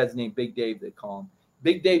 his dad's name, Big Dave, they call him.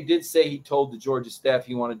 Big Dave did say he told the Georgia staff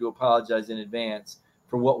he wanted to apologize in advance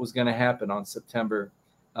for what was going to happen on September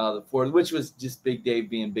the 4th, which was just Big Dave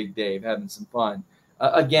being Big Dave, having some fun.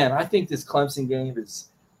 Again, I think this Clemson game is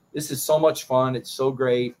so much fun. It's so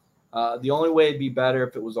great. The only way it'd be better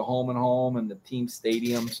if it was a home and home and the team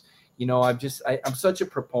stadiums. You know, I'm such a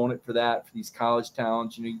proponent for that, for these college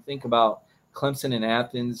towns. You know, you think about Clemson and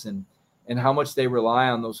Athens and how much they rely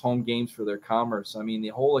on those home games for their commerce. I mean, the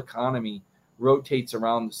whole economy rotates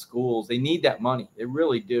around the schools. They need that money. They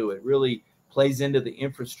really do. It really plays into the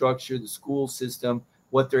infrastructure, the school system,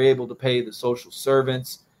 what they're able to pay the social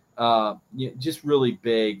servants, just really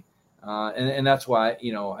big. And that's why,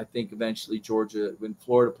 you know, I think eventually Georgia, when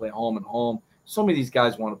Florida play home and home, so many of these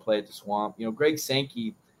guys want to play at the Swamp. You know, Greg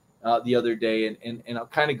Sankey the other day, and I'll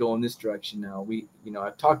kind of go in this direction now.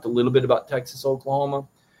 I've talked a little bit about Texas, Oklahoma,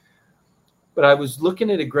 but I was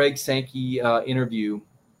looking at a Greg Sankey interview.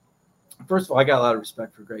 First of all, I got a lot of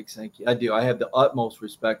respect for Greg Sankey. I do. I have the utmost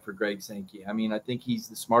respect for Greg Sankey. I mean, I think he's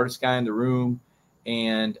the smartest guy in the room,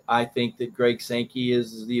 and I think that Greg Sankey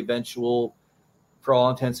is the eventual, for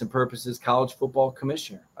all intents and purposes, college football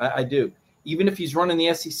commissioner. I do. Even if he's running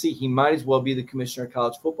the SEC, he might as well be the commissioner of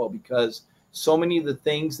college football because so many of the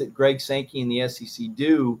things that Greg Sankey and the SEC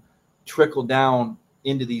do trickle down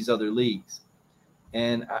into these other leagues.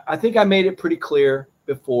 And I think I made it pretty clear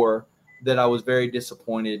before that I was very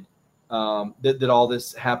disappointed that all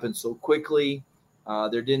this happened so quickly.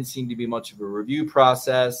 There didn't seem to be much of a review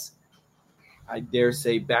process. I dare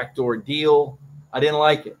say backdoor deal. I didn't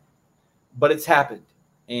like it, but it's happened.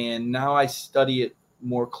 And now I study it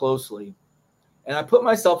more closely. And I put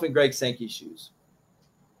myself in Greg Sankey's shoes.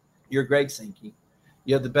 You're Greg Sankey.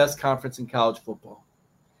 You have the best conference in college football.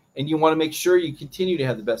 And you want to make sure you continue to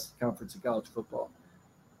have the best conference in college football.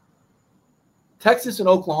 Texas and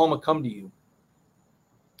Oklahoma come to you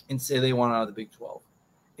and say they want out of the Big 12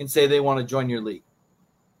 and say they want to join your league.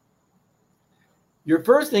 Your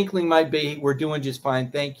first inkling might be, we're doing just fine,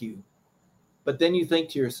 thank you. But then you think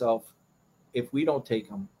to yourself, if we don't take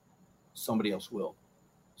them, somebody else will.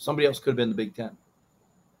 Somebody else could have been the Big 10.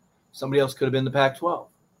 Somebody else could have been the Pac-12.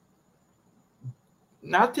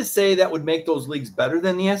 Not to say that would make those leagues better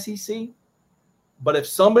than the SEC, but if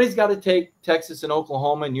somebody's got to take Texas and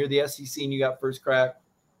Oklahoma and you're the SEC and you got first crack,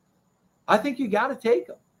 I think you got to take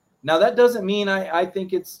them. Now, that doesn't mean I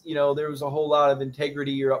think it's, there was a whole lot of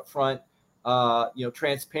integrity here up front,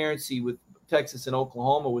 transparency with Texas and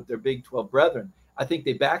Oklahoma with their Big 12 brethren. I think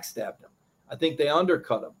they backstabbed them. I think they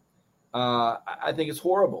undercut them. I think it's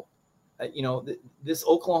horrible. This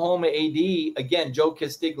Oklahoma AD, again, Joe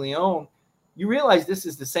Castiglione, you realize this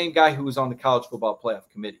is the same guy who was on the College Football Playoff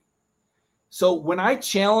Committee. So when I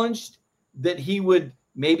challenged that he would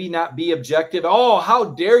maybe not be objective, oh, how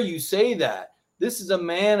dare you say that? This is a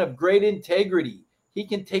man of great integrity. He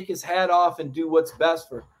can take his hat off and do what's best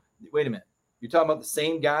for – wait a minute. You're talking about the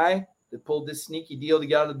same guy that pulled this sneaky deal to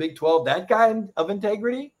get out of the Big 12? That guy of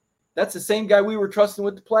integrity? That's the same guy we were trusting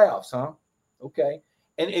with the playoffs, huh? Okay.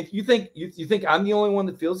 And if you think you think I'm the only one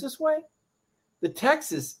that feels this way, the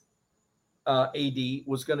Texas AD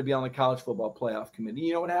was going to be on the college football playoff committee.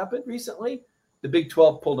 You know what happened recently? The Big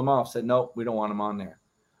 12 pulled him off, said, nope, we don't want him on there.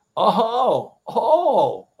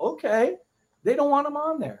 Oh, okay. They don't want him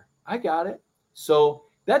on there. I got it. So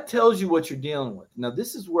that tells you what you're dealing with. Now,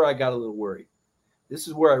 this is where I got a little worried. This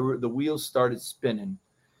is where the wheels started spinning.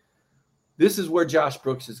 This is where Josh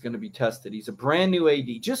Brooks is going to be tested. He's a brand new AD,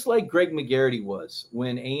 just like Greg McGarity was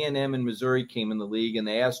when A&M and Missouri came in the league, and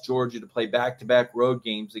they asked Georgia to play back-to-back road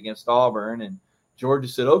games against Auburn, and Georgia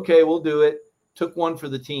said, okay, we'll do it. Took one for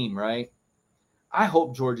the team, right? I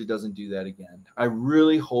hope Georgia doesn't do that again. I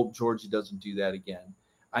really hope Georgia doesn't do that again.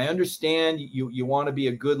 I understand you want to be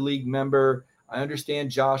a good league member. I understand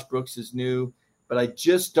Josh Brooks is new, but I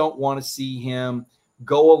just don't want to see him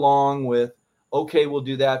go along with, okay, we'll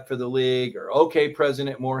do that for the league, or okay,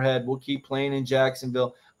 President Moorhead, we'll keep playing in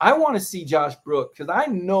Jacksonville. I want to see Josh Brooks because I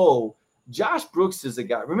know Josh Brooks is a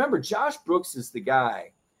guy. Remember, Josh Brooks is the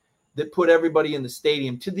guy that put everybody in the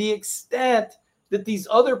stadium, to the extent that these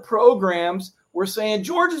other programs were saying,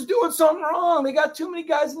 Georgia's doing something wrong. They got too many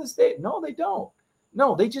guys in the stadium. No, they don't.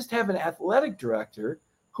 No, they just have an athletic director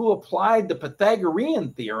who applied the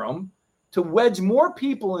Pythagorean theorem to wedge more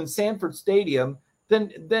people in Sanford Stadium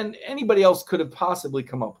than anybody else could have possibly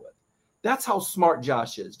come up with. That's how smart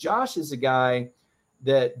Josh is. Josh is a guy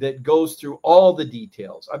that goes through all the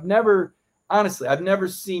details. I've never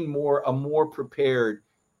seen a more prepared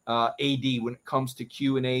AD when it comes to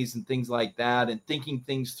Q&As and things like that and thinking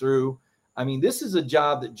things through. I mean, this is a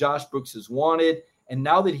job that Josh Brooks has wanted, and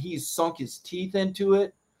now that he's sunk his teeth into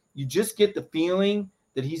it, you just get the feeling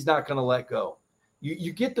that he's not going to let go.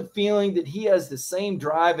 You get the feeling that he has the same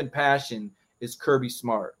drive and passion as Kirby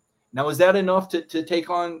Smart. Now, is that enough to take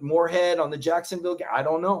on Moorhead on the Jacksonville game? I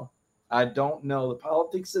don't know. The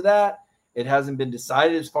politics of that. It hasn't been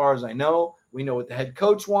decided as far as I know. We know what the head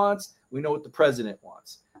coach wants. We know what the president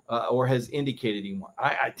wants or has indicated he wants.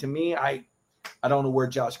 I don't know where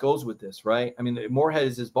Josh goes with this, right? I mean, Moorhead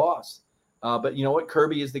is his boss. But you know what?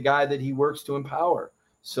 Kirby is the guy that he works to empower.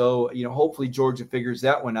 So, hopefully Georgia figures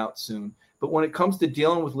that one out soon. But when it comes to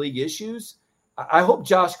dealing with league issues, I hope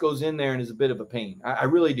Josh goes in there and is a bit of a pain. I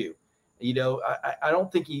really do. I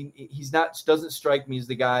don't think doesn't strike me as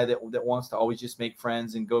the guy that wants to always just make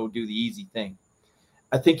friends and go do the easy thing.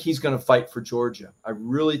 I think he's going to fight for Georgia. I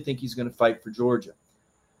really think he's going to fight for Georgia.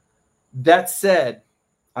 That said,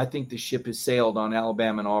 I think the ship has sailed on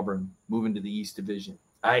Alabama and Auburn moving to the East Division.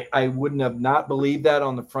 I wouldn't have not believed that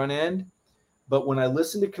on the front end, but when I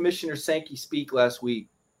listened to Commissioner Sankey speak last week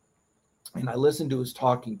and I listened to his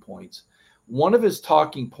talking points, one of his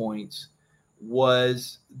talking points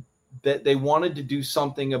was that they wanted to do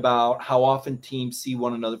something about how often teams see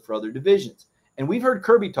one another for other divisions. And we've heard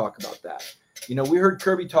Kirby talk about that. We heard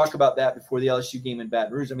Kirby talk about that before the LSU game in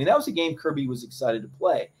Baton Rouge. I mean, that was a game Kirby was excited to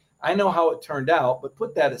play. I know how it turned out, but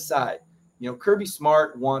put that aside. Kirby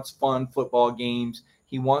Smart wants fun football games.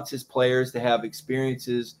 He wants his players to have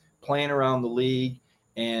experiences playing around the league.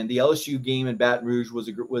 And the LSU game in Baton Rouge was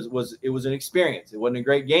an experience. It wasn't a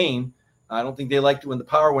great game. I don't think they liked it when the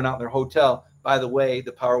power went out in their hotel. By the way,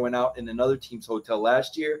 the power went out in another team's hotel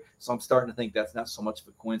last year, so I'm starting to think that's not so much of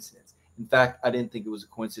a coincidence. In fact, I didn't think it was a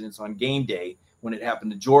coincidence on game day when it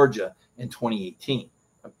happened to Georgia in 2018.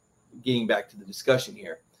 Getting back to the discussion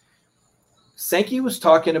here. Sankey was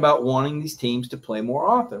talking about wanting these teams to play more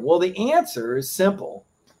often. Well, the answer is simple,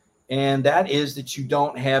 and that is that you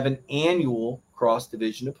don't have an annual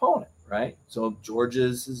cross-division opponent, right? So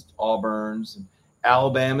Georgia's is Auburn's, and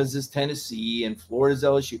Alabama's is Tennessee, and Florida's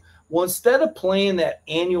LSU. Well, instead of playing that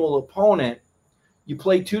annual opponent, you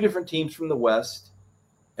play two different teams from the West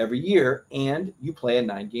every year, and you play a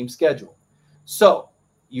 9-game schedule. So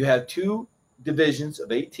you have two divisions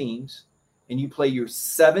of 8 teams, and you play your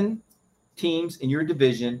 7 teams in your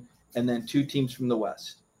division and then 2 teams from the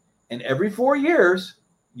West. And every 4 years,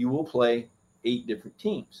 you will play 8 different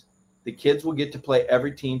teams. The kids will get to play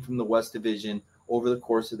every team from the West Division over the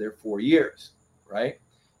course of their 4 years, right?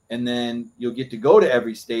 And then you'll get to go to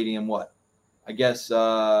every stadium, I guess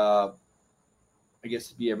it'd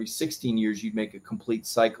be every 16 years you'd make a complete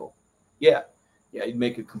cycle. Yeah, you'd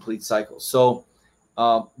make a complete cycle. So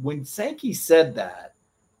when Sankey said that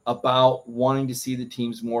about wanting to see the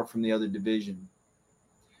teams more from the other division,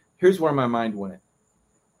 here's where my mind went.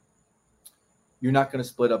 You're not going to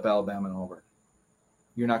split up Alabama and Auburn.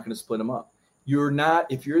 You're not going to split them up.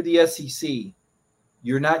 If you're the SEC,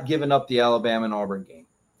 you're not giving up the Alabama and Auburn game.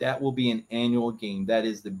 That will be an annual game. That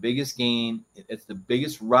is the biggest game. It's the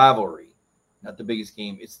biggest rivalry. Not the biggest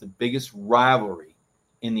game. It's the biggest rivalry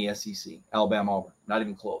in the SEC. Alabama, Auburn, not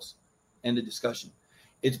even close. End of discussion.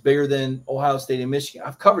 It's bigger than Ohio State and Michigan.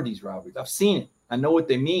 I've covered these rivalries. I've seen it. I know what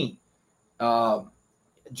they mean.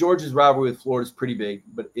 Georgia's rivalry with Florida is pretty big,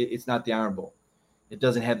 but it's not the Iron Bowl. It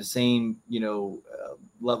doesn't have the same,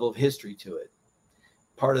 level of history to it.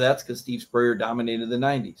 Part of that's because Steve Spurrier dominated the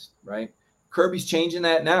 90s, right? Kirby's changing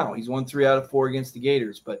that now. He's won 3 out of 4 against the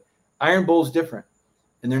Gators, but Iron Bowl is different,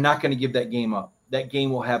 and they're not going to give that game up. That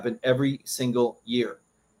game will happen every single year,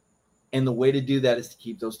 and the way to do that is to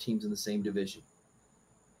keep those teams in the same division,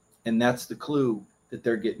 and that's the clue that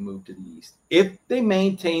they're getting moved to the East. If they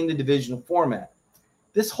maintain the divisional format,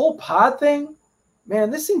 this whole pod thing,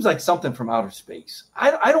 man, this seems like something from outer space.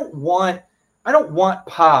 I don't want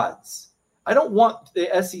pods. I don't want the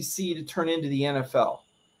SEC to turn into the NFL.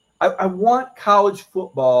 I want college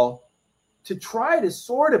football to try to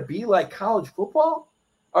sort of be like college football.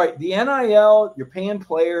 All right, the NIL, you're paying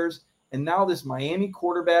players, and now this Miami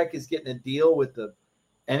quarterback is getting a deal with the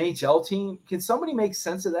NHL team. Can somebody make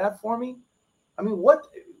sense of that for me? I mean, what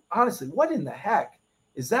in the heck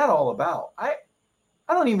is that all about? I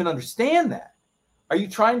don't even understand that. Are you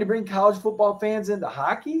trying to bring college football fans into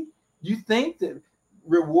hockey? You think that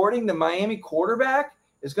rewarding the Miami quarterback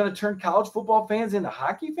is going to turn college football fans into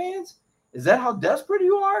hockey fans? Is that how desperate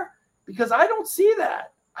you are? Because I don't see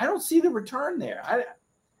that. I don't see the return there.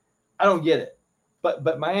 I don't get it.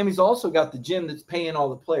 But Miami's also got the gym that's paying all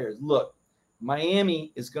the players. Look,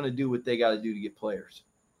 Miami is going to do what they got to do to get players.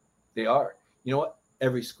 They are. You know what?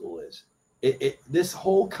 Every school is. This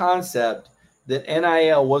whole concept that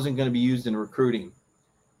NIL wasn't going to be used in recruiting,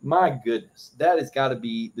 my goodness, that has got to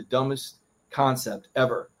be the dumbest concept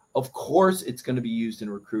ever. Of course it's going to be used in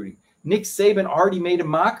recruiting. Nick Saban already made a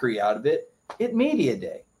mockery out of it at Media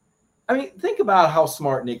Day. I mean, think about how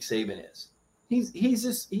smart Nick Saban is.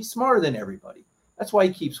 He's smarter than everybody. That's why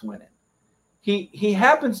he keeps winning. He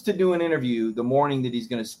happens to do an interview the morning that he's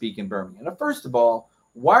going to speak in Birmingham. Now, first of all,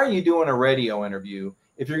 why are you doing a radio interview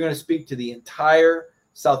if you're going to speak to the entire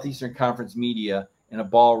Southeastern Conference media in a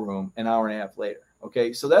ballroom an hour and a half later?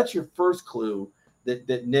 Okay, so that's your first clue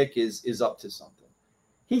that Nick is up to something.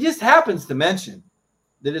 He just happens to mention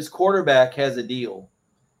that his quarterback has a deal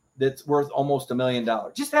that's worth almost $1 million.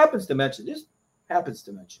 Just happens to mention it. Happens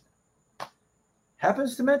to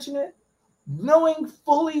mention it, knowing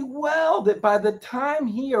fully well that by the time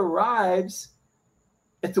he arrives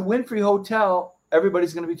at the Winfrey Hotel,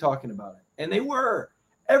 everybody's going to be talking about it. And they were.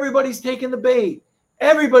 Everybody's taking the bait.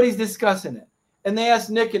 Everybody's discussing it. And they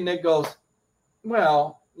asked Nick, and Nick goes,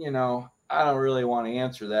 well, I don't really want to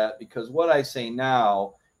answer that because what I say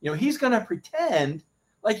now, he's going to pretend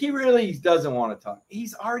like he really doesn't want to talk.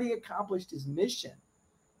 He's already accomplished his mission.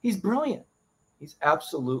 He's brilliant. He's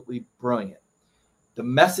absolutely brilliant. The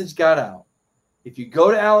message got out. If you go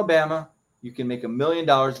to Alabama, you can make $1 million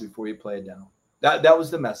before you play it down. That was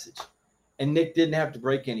the message. And Nick didn't have to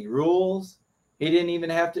break any rules. He didn't even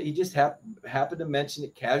have to. He just happened to mention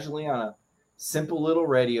it casually on a simple little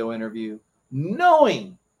radio interview,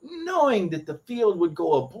 knowing that the field would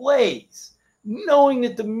go ablaze, knowing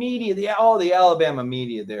that the media, all the Alabama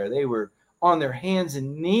media there, they were on their hands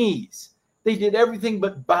and knees. They did everything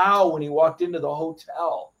but bow when he walked into the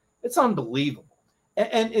hotel. It's unbelievable.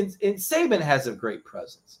 And Saban has a great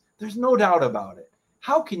presence. There's no doubt about it.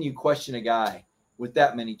 How can you question a guy with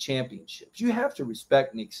that many championships? You have to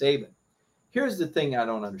respect Nick Saban. Here's the thing I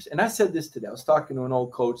don't understand. And I said this today. I was talking to an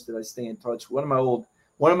old coach that I stay in touch with,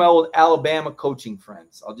 one of my old Alabama coaching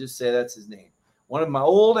friends. I'll just say that's his name. One of my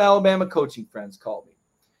old Alabama coaching friends called me,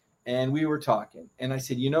 and we were talking. And I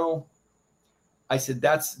said,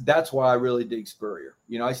 that's why I really dig Spurrier.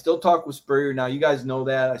 I still talk with Spurrier now. You guys know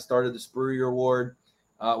that I started the Spurrier Award.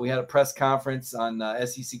 We had a press conference on the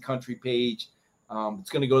SEC Country page. It's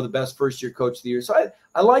going to go to the best first-year coach of the year. So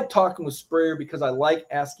I like talking with Spurrier because I like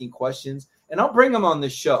asking questions, and I'll bring him on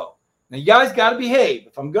this show. Now, you guys got to behave.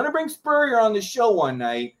 If I'm going to bring Spurrier on the show one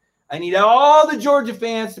night, I need all the Georgia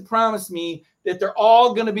fans to promise me that they're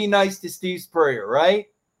all going to be nice to Steve Spurrier, right?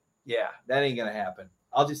 Yeah, that ain't going to happen.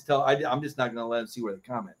 I'm just not going to let him see where the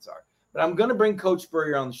comments are. But I'm going to bring Coach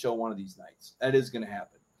Spurrier on the show one of these nights. That is going to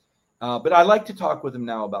happen. But I like to talk with him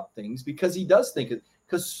now about things because he does think it.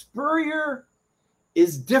 Because Spurrier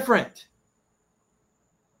is different.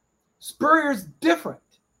 Spurrier's different.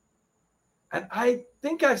 And I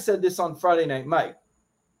think I've said this on Friday Night Mike,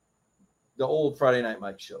 the old Friday Night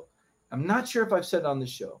Mike show. I'm not sure if I've said it on the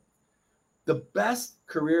show. The best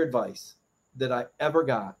career advice that I ever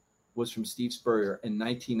got was from Steve Spurrier in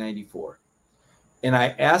 1994. And I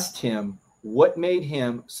asked him what made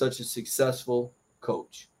him such a successful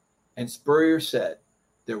coach. And Spurrier said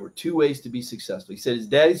there were 2 ways to be successful. He said his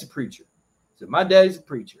daddy's a preacher. So my daddy's a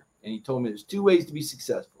preacher, and he told me there's 2 ways to be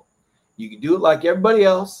successful. You can do it like everybody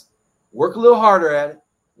else, work a little harder at it,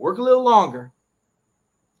 work a little longer,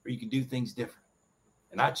 or you can do things different.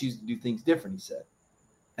 And I choose to do things different, he said.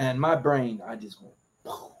 And my brain, I just went,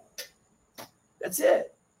 that's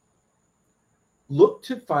it. Look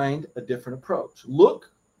to find a different approach.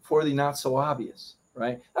 Look for the not so obvious,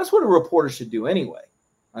 right? That's what a reporter should do anyway.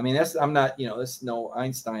 I mean, that's no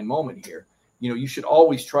Einstein moment here. You should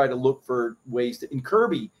always try to look for ways to, and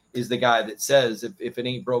Kirby is the guy that says, if it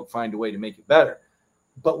ain't broke, find a way to make it better.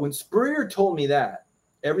 But when Spurrier told me that,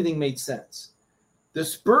 everything made sense. The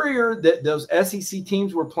Spurrier that those SEC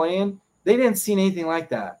teams were playing, they didn't see anything like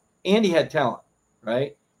that. Andy had talent,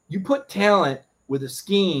 right? You put talent with a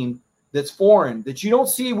scheme that's foreign, that you don't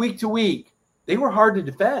see week to week, they were hard to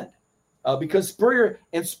defend because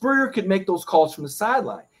Spurrier could make those calls from the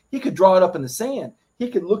sideline. He could draw it up in the sand. He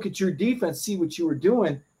could look at your defense, see what you were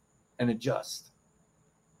doing, and adjust.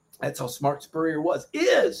 That's how smart Spurrier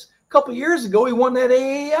is. A couple years ago, he won that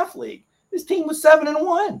AAF league. His team was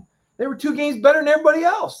 7-1. They were 2 games better than everybody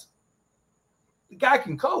else. The guy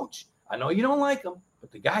can coach. I know you don't like him,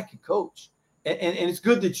 but the guy can coach. And it's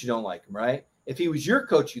good that you don't like him, right? If he was your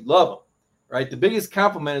coach, you'd love him, right? The biggest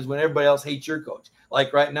compliment is when everybody else hates your coach.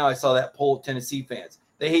 Like right now, I saw that poll of Tennessee fans.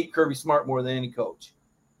 They hate Kirby Smart more than any coach.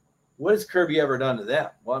 What has Kirby ever done to them?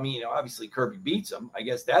 Well, I mean, obviously Kirby beats them. I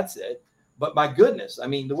guess that's it. But my goodness, I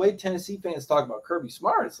mean, the way Tennessee fans talk about Kirby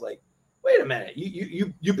Smart, it's like, wait a minute.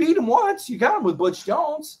 You beat him once. You got him with Butch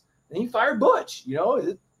Jones. Then you fired Butch. It's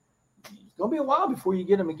going to be a while before you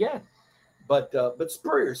get him again. But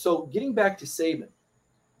Spurrier, so getting back to Saban,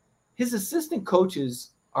 his assistant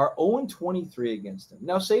coaches are 0-23 against him.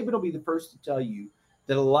 Now, Saban will be the first to tell you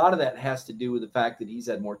that a lot of that has to do with the fact that he's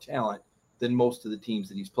had more talent than most of the teams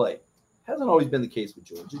that he's played. Hasn't always been the case with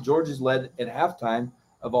Georgia. Georgia's led at halftime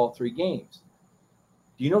of all 3 games.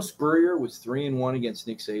 Do you know Spurrier was 3-1 against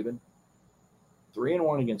Nick Saban?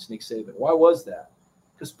 3-1 against Nick Saban. Why was that?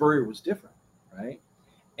 Because Spurrier was different, right?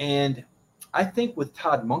 And I think with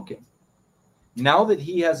Todd Monken, now that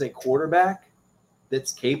he has a quarterback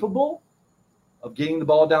that's capable of getting the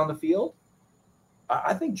ball down the field,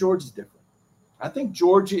 I think Georgia's different. I think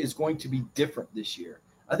Georgia is going to be different this year.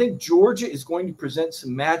 I think Georgia is going to present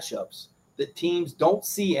some matchups that teams don't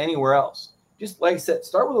see anywhere else. Just like I said,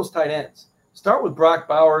 start with those tight ends. Start with Brock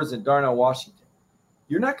Bowers and Darnell Washington.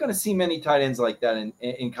 You're not going to see many tight ends like that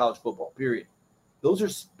in college football, period. Those are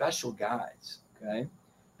special guys, okay?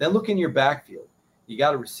 Then look in your backfield. You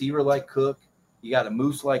got a receiver like Cook. You got a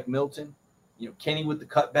moose like Milton. Kenny with the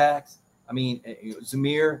cutbacks. I mean,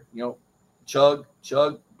 Zamir, Chug,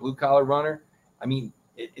 blue-collar runner. I mean,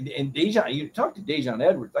 and Dejon, you talk to Dejon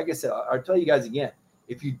Edwards. Like I said, I'll tell you guys again,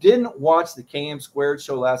 if you didn't watch the KM Squared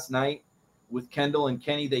show last night with Kendall and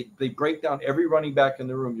Kenny, they break down every running back in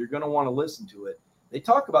the room. You're going to want to listen to it. They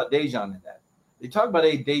talk about Dejon in that. They talk about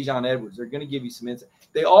Dejon Edwards. They're going to give you some insight.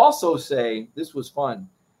 They also say, this was fun.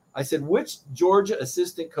 I said, which Georgia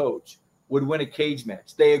assistant coach would win a cage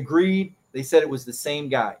match? They agreed. They said it was the same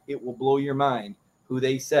guy. It will blow your mind who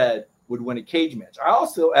they said would win a cage match. I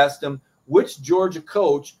also asked them which Georgia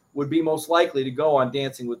coach would be most likely to go on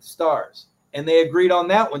Dancing with the Stars. And they agreed on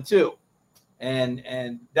that one too.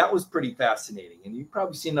 And that was pretty fascinating. And you've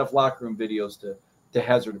probably seen enough locker room videos to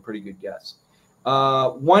hazard a pretty good guess.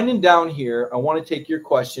 Winding down here, I want to take your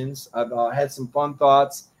questions. I've had some fun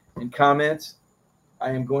thoughts and comments.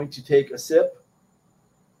 I am going to take a sip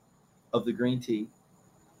of the green tea.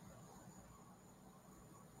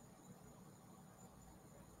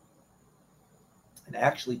 And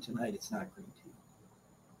actually tonight it's not green tea.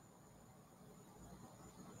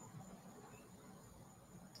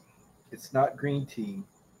 It's not green tea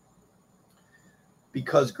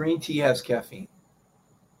because green tea has caffeine.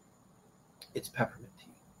 It's peppermint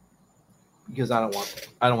tea because I don't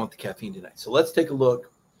want the caffeine tonight. So let's take a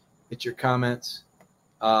look at your comments.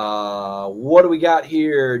 What do we got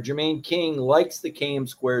here? Jermaine King likes the KM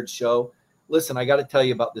Squared show. Listen, I got to tell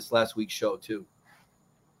you about this last week's show too.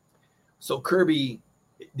 So Kirby,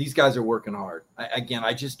 these guys are working hard.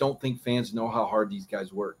 I just don't think fans know how hard these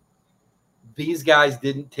guys work. These guys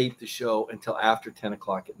didn't tape the show until after 10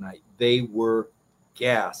 o'clock at night. They were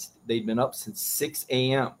gassed. They'd been up since 6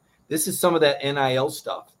 a.m. This is some of that NIL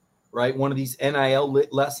stuff, right? One of these NIL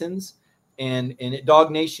lessons. And at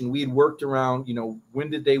Dog Nation, we had worked around,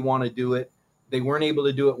 when did they want to do it? They weren't able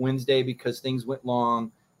to do it Wednesday because things went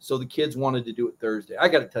long. So the kids wanted to do it Thursday. I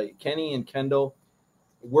got to tell you, Kenny and Kendall,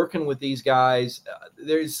 working with these guys,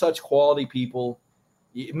 there's such quality people.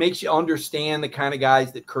 It makes you understand the kind of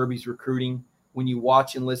guys that Kirby's recruiting when you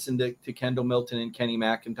watch and listen to Kendall Milton and Kenny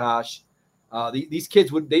McIntosh. These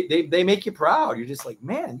kids they make you proud. You're just like,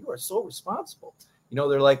 man, you are so responsible.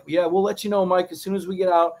 They're like, yeah, we'll let you know, Mike, as soon as we get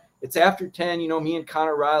out. It's after 10. Me and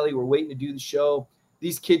Connor Riley, we're waiting to do the show.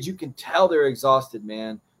 These kids, you can tell they're exhausted,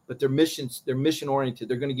 man, but they're mission oriented.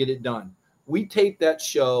 They're going to get it done. We taped that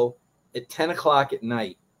show at 10 o'clock at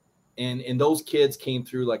night, and those kids came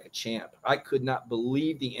through like a champ. I could not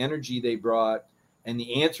believe the energy they brought and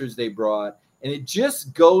the answers they brought. And it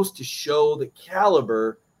just goes to show the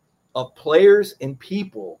caliber of players and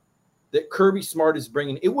people that Kirby Smart is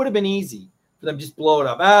bringing. It would have been easy for them to just blow it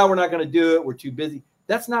up. We're not going to do it. We're too busy.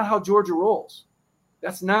 That's not how Georgia rolls.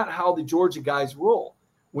 That's not how the Georgia guys roll.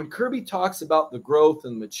 When Kirby talks about the growth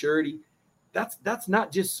and maturity, that's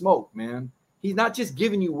not just smoke, man. He's not just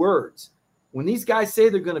giving you words. When these guys say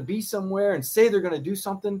they're going to be somewhere and say they're going to do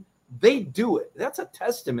something, they do it. That's a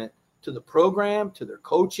testament to the program, to their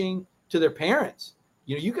coaching, to their parents.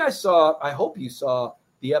 You guys saw, I hope you saw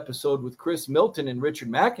the episode with Chris Milton and Richard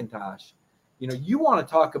McIntosh. You want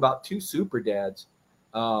to talk about two super dads,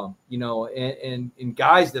 and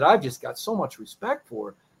guys that I've just got so much respect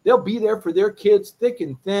for. They'll be there for their kids thick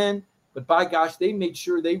and thin, but by gosh, they made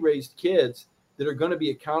sure they raised kids that are going to be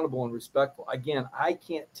accountable and respectful. Again, I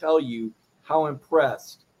can't tell you how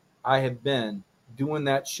impressed I have been doing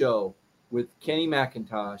that show with Kenny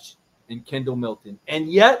McIntosh and Kendall Milton.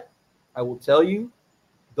 And yet, I will tell you,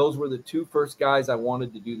 those were the two first guys I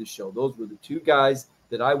wanted to do the show. Those were the two guys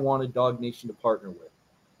that I wanted Dog Nation to partner with,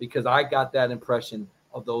 because I got that impression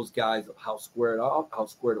of those guys, of how squared up, how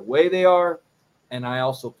squared away they are. And I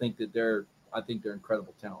also think that they're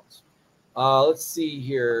incredible talents. Let's see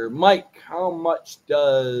here. Mike, how much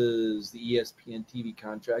does the ESPN TV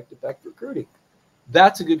contract affect recruiting?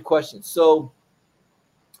 That's a good question. So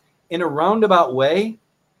in a roundabout way,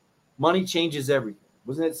 money changes everything.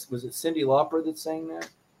 Was it Cyndi Lauper that sang that?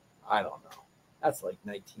 I don't know. That's like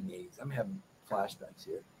 1980s. I'm having flashbacks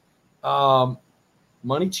here.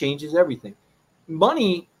 Money changes everything.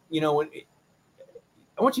 Money, I want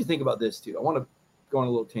you to think about this too. I want to go on a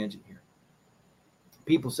little tangent here.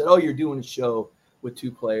 People said, oh, you're doing a show with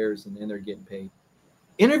two players and they're getting paid.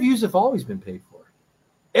 Interviews have always been paid for.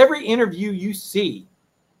 Every interview you see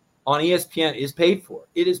on ESPN is paid for.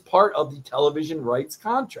 It is part of the television rights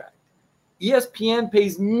contract. ESPN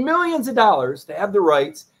pays millions of dollars to have the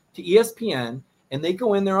rights to ESPN, and they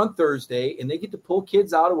go in there on Thursday and they get to pull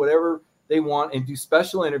kids out of whatever they want and do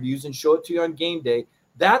special interviews and show it to you on game day.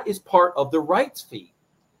 That is part of the rights fee.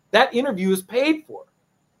 That interview is paid for.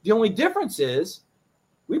 The only difference is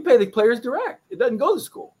we pay the players direct. It doesn't go to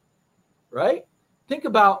school, right? Think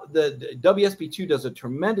about the WSB2 does a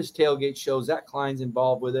tremendous tailgate show. Zach Klein's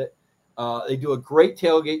involved with it. They do a great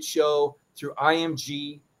tailgate show through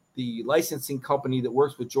IMG, the licensing company that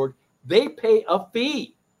works with Georgia. They pay a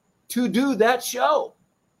fee to do that show,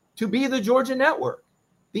 to be the Georgia network.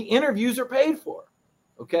 The interviews are paid for,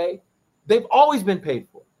 okay? They've always been paid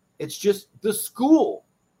for. It's just the school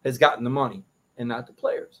has gotten the money and not the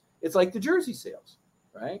players. It's like the jersey sales,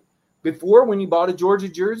 right? Before, when you bought a Georgia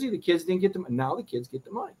jersey, the kids didn't get the money. Now the kids get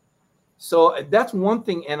the money. So that's one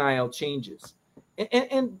thing NIL changes.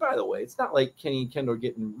 And by the way, it's not like Kenny and Kendall are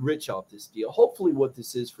getting rich off this deal. Hopefully what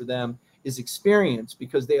this is for them is experience,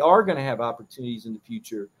 because they are going to have opportunities in the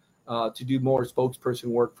future to do more spokesperson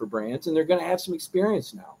work for brands, and they're going to have some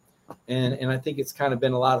experience now. And I think it's kind of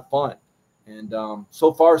been a lot of fun. And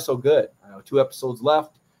so far, so good. 2 episodes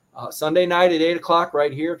left. Sunday night at 8 o'clock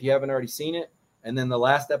right here, if you haven't already seen it. And then the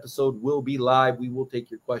last episode will be live. We will take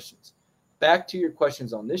your questions. Back to your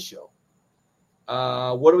questions on this show.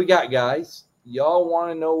 What do we got, guys? Y'all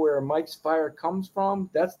want to know where Mike's fire comes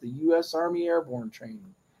from? That's the U.S. Army Airborne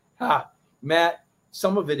training. Matt,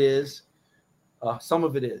 some of it is. Some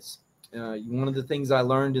of it is. One of the things I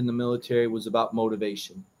learned in the military was about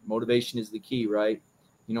motivation. Motivation is the key, right?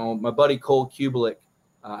 My buddy Cole Kubelik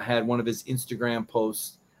had one of his Instagram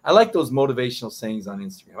posts. I like those motivational sayings on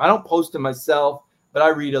Instagram. I don't post them myself, but I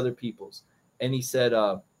read other people's. And he said,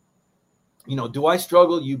 do I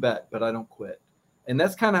struggle? You bet, but I don't quit. And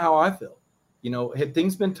that's kind of how I feel. Have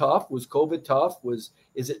things been tough? Was COVID tough?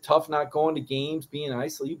 Is it tough not going to games, being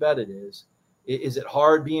isolated? You bet it is. Is it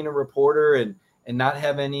hard being a reporter and not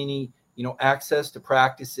having any, access to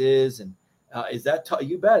practices? And is that tough?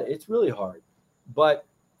 You bet. It's really hard. But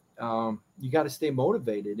you got to stay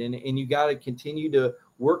motivated and you got to continue to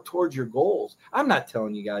work towards your goals. I'm not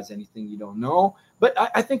telling you guys anything you don't know, but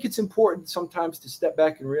I think it's important sometimes to step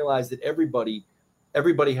back and realize that everybody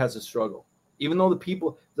has a struggle. Even though the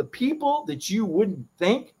people that you wouldn't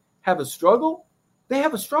think have a struggle, they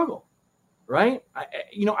have a struggle, right?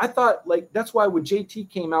 I thought, like, that's why when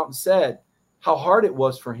JT came out and said how hard it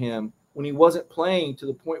was for him when he wasn't playing to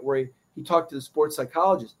the point where He talked to the sports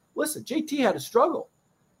psychologist. Listen, JT had a struggle.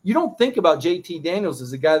 You don't think about JT Daniels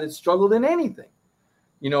as a guy that struggled in anything.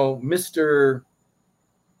 Mr.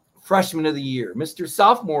 Freshman of the Year, Mr.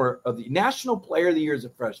 Sophomore of the National Player of the Year as a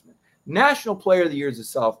freshman, National Player of the Year as a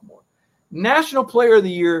sophomore, National Player of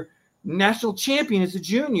the Year, National Champion as a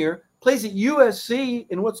junior, plays at USC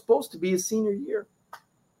in what's supposed to be his senior year.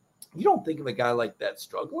 You don't think of a guy like that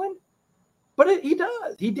struggling, but he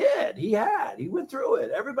does. He did. He went through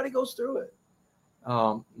it. Everybody goes through it.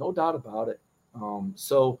 No doubt about it.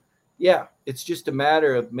 So yeah, it's just a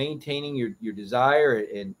matter of maintaining your desire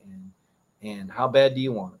and how bad do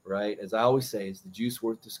you want it, right? As I always say, is the juice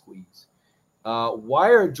worth the squeeze? Why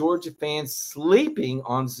are Georgia fans sleeping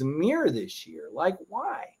on Zamir this year? Like,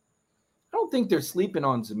 why? I don't think they're sleeping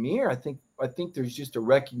on Zamir. I think there's just a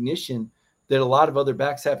recognition that a lot of other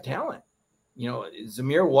backs have talent.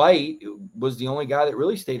 Zamir White was the only guy that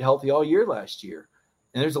really stayed healthy all year last year.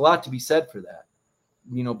 And there's a lot to be said for that.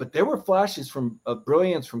 But there were flashes of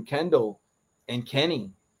brilliance from Kendall and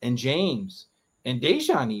Kenny and James and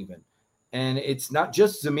Dejan even. And it's not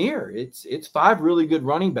just Zamir. It's 5 really good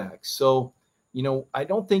running backs. So, I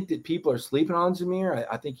don't think that people are sleeping on Zamir.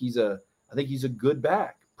 I think he's a good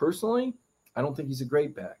back. Personally, I don't think he's a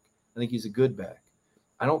great back. I think he's a good back.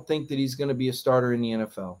 I don't think that he's going to be a starter in the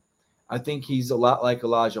NFL. I think he's a lot like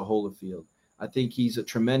Elijah Holyfield. I think he's a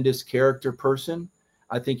tremendous character person.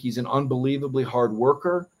 I think he's an unbelievably hard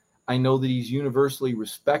worker. I know that he's universally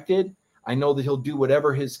respected. I know that he'll do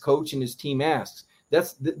whatever his coach and his team asks.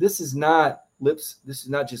 This is not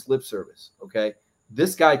just lip service, okay?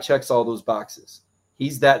 This guy checks all those boxes.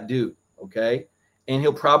 He's that dude, okay? And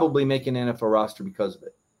he'll probably make an NFL roster because of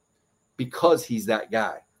it, because he's that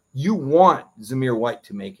guy. You want Zamir White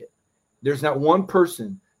to make it. There's not one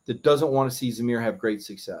person that doesn't want to see Zamir have great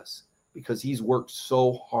success because he's worked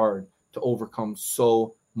so hard to overcome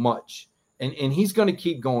so much. And he's going to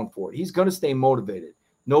keep going for it. He's going to stay motivated.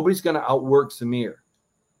 Nobody's going to outwork Zamir.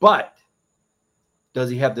 But does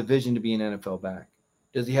he have the vision to be an NFL back?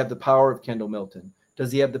 Does he have the power of Kendall Milton?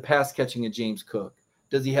 Does he have the pass catching of James Cook?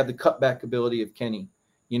 Does he have the cutback ability of Kenny,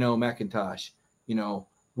 McIntosh?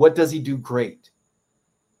 What does he do great?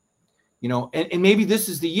 And maybe this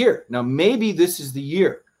is the year. Now, maybe this is the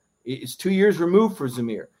year. It's 2 years removed for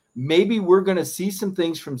Zamir. Maybe we're going to see some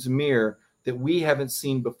things from Zamir that we haven't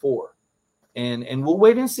seen before. And we'll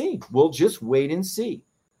wait and see. We'll just wait and see.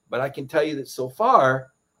 But I can tell you that so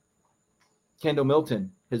far, Kendall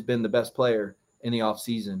Milton has been the best player in the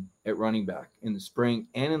offseason at running back in the spring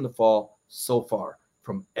and in the fall so far,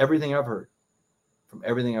 from everything I've heard.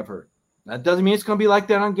 That doesn't mean it's going to be like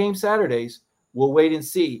that on game Saturdays. We'll wait and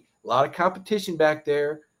see. A lot of competition back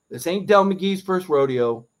there. This ain't Del McGee's first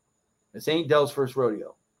rodeo. This ain't Del's first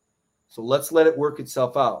rodeo. So let's let it work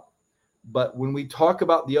itself out. But when we talk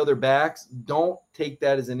about the other backs, don't take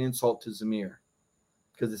that as an insult to Zamir,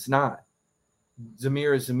 because it's not.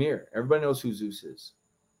 Zamir is Zamir. Everybody knows who Zeus is.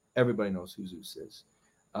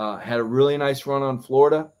 Had a really nice run on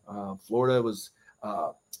Florida. Florida was,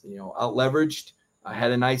 out leveraged.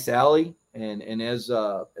 Had a nice alley, and as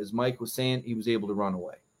Mike was saying, he was able to run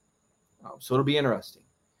away. So it'll be interesting.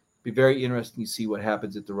 Be very interesting to see what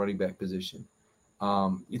happens at the running back position.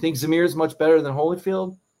 You think Zamir is much better than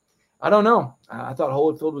Holyfield? I don't know. I thought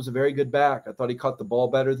Holyfield was a very good back. I thought he caught the ball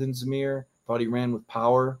better than Zamir. Thought he ran with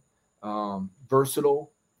power,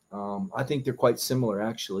 versatile. I think they're quite similar,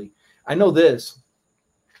 actually. I know this.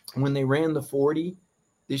 When they ran the 40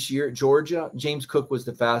 this year at Georgia, James Cook was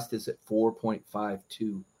the fastest at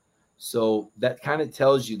 4.52. So that kind of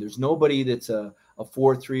tells you there's nobody that's a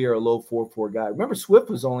 4.3 or a low 4.4 guy. Remember, Swift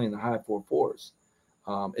was only in the high 4.4s,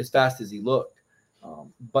 as fast as he looked.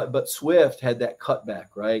 But Swift had that cutback,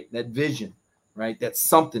 right? That vision, right? That's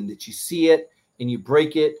something that you see it and you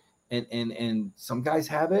break it, and some guys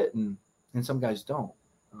have it and some guys don't.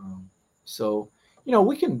 So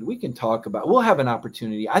we can talk about. We'll have an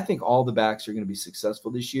opportunity. I think all the backs are going to be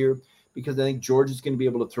successful this year because I think Georgia's going to be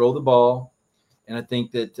able to throw the ball, and I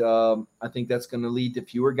think that's going to lead to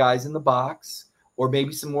fewer guys in the box or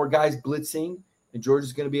maybe some more guys blitzing, and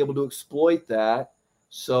Georgia's going to be able to exploit that.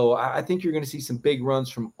 So I think you're going to see some big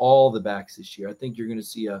runs from all the backs this year. I think you're going to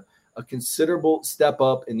see a considerable step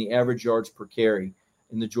up in the average yards per carry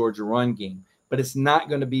in the Georgia run game. But it's not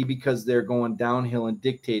going to be because they're going downhill and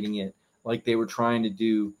dictating it like they were trying to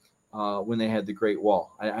do when they had the Great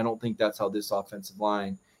Wall. I don't think that's how this offensive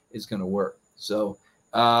line is going to work. So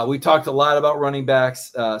we talked a lot about running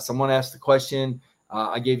backs. Someone asked the question.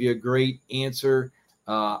 I gave you a great answer.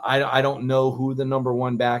 I don't know who the number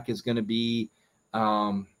one back is going to be.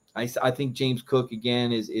 I think James Cook,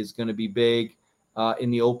 again, is going to be big.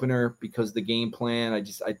 in the opener because the game plan.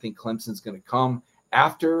 I think Clemson's going to come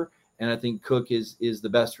after, and I think Cook is the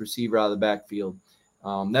best receiver out of the backfield.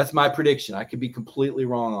 That's my prediction. I could be completely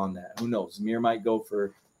wrong on that. Who knows? Zamir might go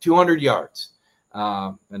for 200 yards.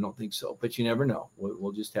 I don't think so, but you never know.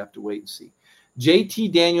 We'll just have to wait and see.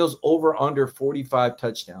 JT Daniels over under 45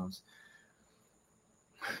 touchdowns.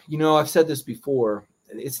 I've said this before.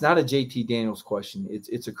 It's not a JT Daniels question.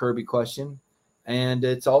 It's a Kirby question, and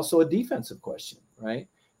it's also a defensive question, right?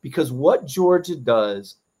 Because what Georgia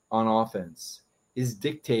does on offense is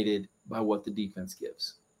dictated by what the defense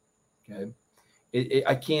gives, okay?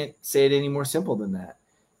 I can't say it any more simple than that.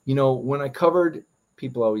 When I covered –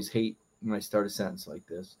 people always hate when I start a sentence like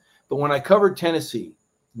this. But when I covered Tennessee,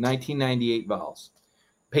 1998 Vols,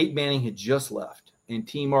 Peyton Manning had just left, and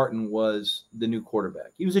T. Martin was the new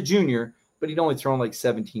quarterback. He was a junior, but he'd only thrown like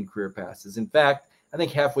 17 career passes. In fact, I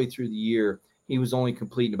think halfway through the year, he was only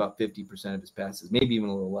completing about 50% of his passes, maybe even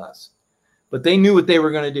a little less. But they knew what they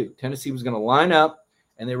were going to do. Tennessee was going to line up,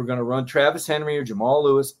 and they were going to run Travis Henry or Jamal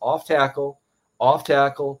Lewis off tackle,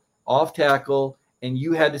 and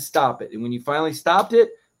you had to stop it. And when you finally stopped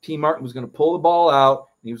it, T. Martin was going to pull the ball out,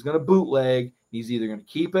 and he was going to bootleg. He's either going to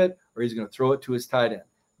keep it or he's going to throw it to his tight end.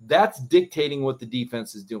 That's dictating what the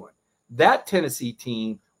defense is doing. That Tennessee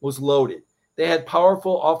team was loaded. They had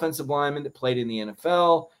powerful offensive linemen that played in the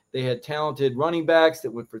NFL. They had talented running backs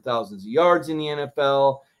that went for thousands of yards in the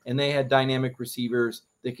NFL, and they had dynamic receivers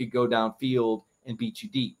that could go downfield and beat you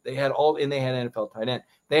deep. They had NFL tight end.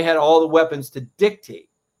 They had all the weapons to dictate.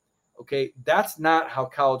 Okay, that's not how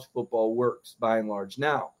college football works by and large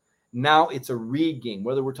now. Now it's a read game,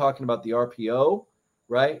 whether we're talking about the RPO,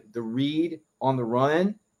 right? The read on the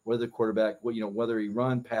run, whether the quarterback, whether he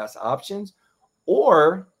run pass options,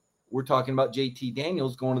 or we're talking about JT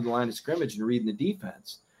Daniels going to the line of scrimmage and reading the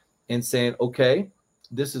defense and saying, okay,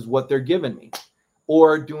 this is what they're giving me,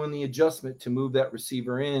 or doing the adjustment to move that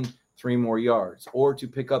receiver in 3 more yards, or to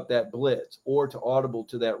pick up that blitz, or to audible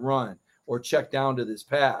to that run, or check down to this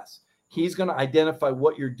pass. He's going to identify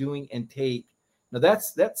what you're doing and take. Now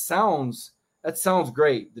that sounds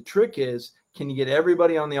great. The trick is, can you get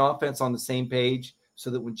everybody on the offense on the same page so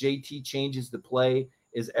that when JT changes the play,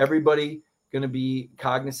 is everybody going to be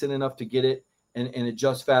cognizant enough to get it and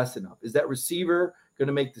adjust fast enough? Is that receiver going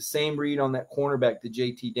to make the same read on that cornerback that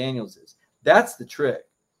JT Daniels is? That's the trick.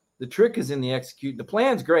 The trick is in the execute. The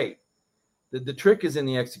plan's great. The trick is in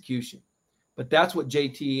the execution. But that's what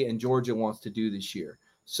JT and Georgia wants to do this year.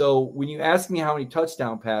 So when you ask me how many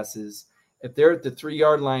touchdown passes, if they're at the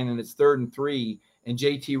 3-yard line and it's 3rd and 3, and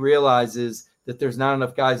JT realizes that there's not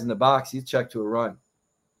enough guys in the box, he's checked to a run,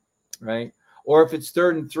 right? Or if it's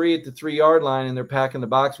 3rd and 3 at the 3-yard line and they're packing the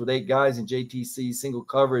box with 8 guys and JT sees single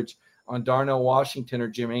coverage on Darnell Washington or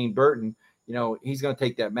Jermaine Burton, he's going to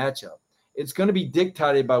take that matchup. It's going to be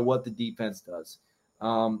dictated by what the defense does.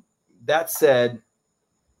 That said,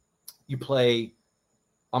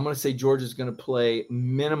 I'm going to say Georgia's going to play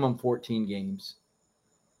minimum 14 games.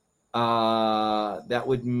 That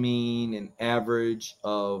would mean an average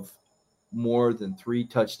of more than 3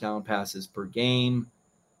 touchdown passes per game.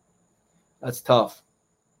 That's tough.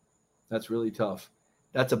 That's really tough.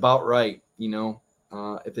 That's about right.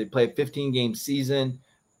 If they play a 15-game season,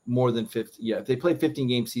 more than 50. Yeah, if they play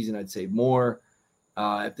 15-game season, I'd say more.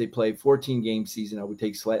 If they play 14-game season, I would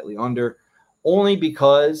take slightly under, only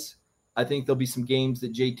because I think there'll be some games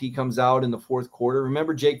that JT comes out in the 4th quarter.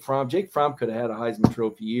 Remember Jake Fromm? Jake Fromm could have had a Heisman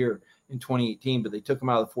Trophy year in 2018, but they took him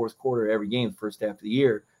out of the 4th quarter every game the first half of the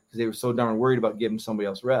year because they were so darn worried about giving somebody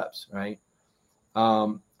else reps, right?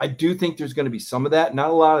 I do think there's going to be some of that, not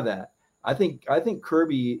a lot of that. I think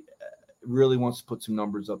Kirby really wants to put some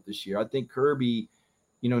numbers up this year. I think Kirby,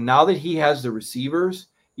 now that he has the receivers,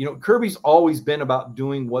 Kirby's always been about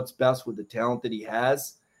doing what's best with the talent that he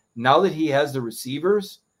has. Now that he has the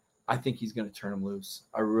receivers, I think he's going to turn them loose.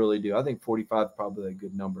 I really do. I think 45 is probably a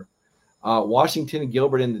good number. Washington and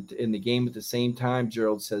Gilbert in the game at the same time,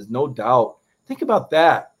 Gerald says, no doubt. Think about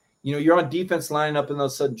that. You're on defense lining up, and all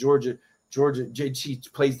of a sudden Georgia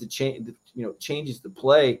JT plays changes the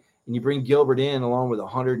play, and you bring Gilbert in along with a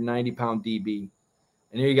 190-pound DB.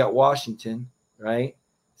 And there you got Washington, right?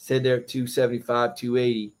 Said there at 275,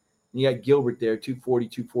 280. And you got Gilbert there, 240,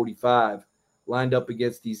 245, lined up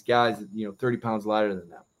against these guys that, 30 pounds lighter than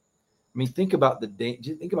them. I mean, think about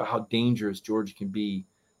how dangerous Georgia can be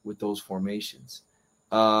with those formations.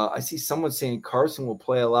 I see someone saying Carson will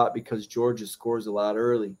play a lot because Georgia scores a lot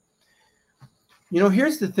early.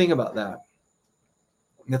 Here's the thing about that.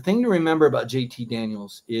 The thing to remember about JT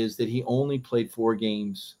Daniels is that he only played 4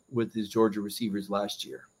 games with his Georgia receivers last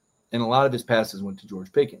year, and a lot of his passes went to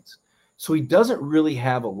George Pickens. So he doesn't really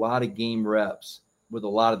have a lot of game reps with a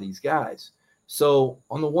lot of these guys. So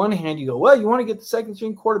on the one hand, you go, well, you want to get the second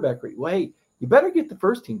string quarterback ready. Well, hey, you better get the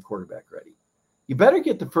first team quarterback ready. You better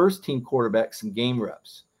get the first team quarterback some game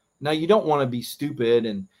reps. Now, you don't want to be stupid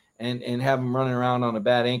and have him running around on a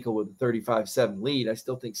bad ankle with a 35-7 lead. I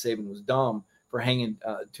still think Saban was dumb for hanging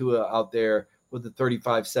Tua out there with a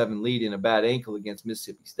 35-7 lead in a bad ankle against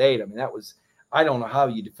Mississippi State. I mean, I don't know how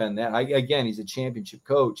you defend that. Again, he's a championship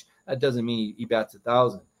coach. That doesn't mean he bats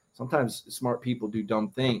 1,000. Sometimes smart people do dumb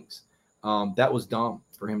things. That was dumb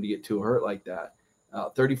for him to get Tua hurt like that.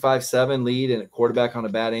 35-7 lead and a quarterback on a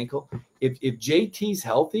bad ankle. If JT's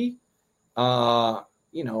healthy, I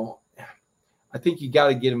think you got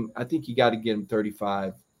to get him. I think you got to get him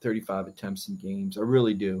 35 attempts in games. I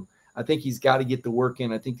really do. I think he's got to get the work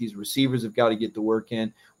in. I think these receivers have got to get the work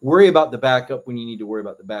in. Worry about the backup when you need to worry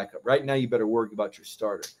about the backup. Right now, you better worry about your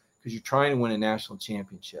starter because you're trying to win a national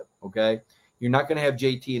championship, okay? You're not going to have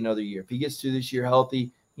JT another year. If he gets through this year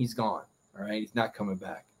healthy, he's gone, all right? He's not coming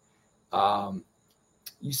back.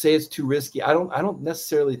 You say it's too risky. I don't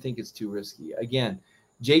necessarily think it's too risky. Again,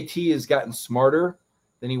 JT has gotten smarter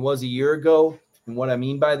than he was a year ago, and what I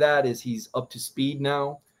mean by that is he's up to speed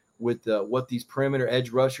now with what these perimeter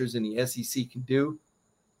edge rushers in the SEC can do.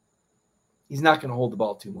 He's not going to hold the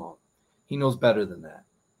ball too long. He knows better than that.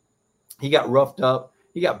 He got roughed up.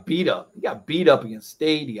 He got beat up. He got beat up against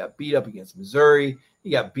State. He got beat up against Missouri.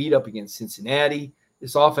 He got beat up against Cincinnati.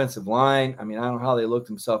 This offensive line, I mean, I don't know how they looked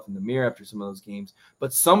himself in the mirror after some of those games,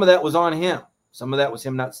 but some of that was on him. Some of that was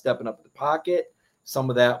him not stepping up in the pocket.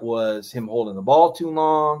 Some of that was him holding the ball too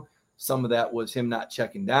long. Some of that was him not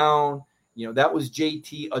checking down. That was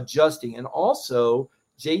JT adjusting. And also,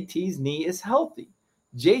 JT's knee is healthy.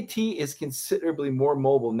 JT is considerably more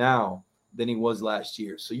mobile now than he was last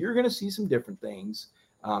year. So you're going to see some different things.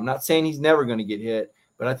 I'm not saying he's never going to get hit,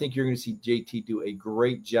 but I think you're going to see JT do a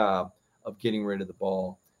great job of getting rid of the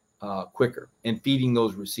ball quicker and feeding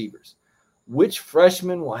those receivers. Which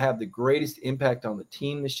freshman will have the greatest impact on the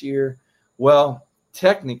team this year? Well,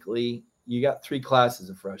 technically, you got 3 classes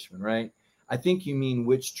of freshmen, right? I think you mean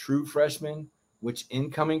which true freshman, which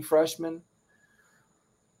incoming freshman.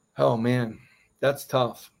 Oh, man, that's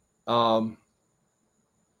tough. I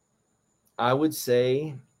would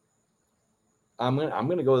say I'm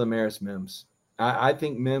gonna go with Amaris Mims. I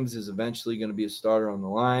think Mims is eventually going to be a starter on the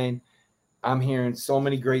line. I'm hearing so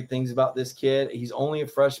many great things about this kid. He's only a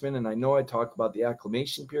freshman, and I know I talk about the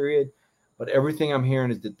acclimation period, but everything I'm hearing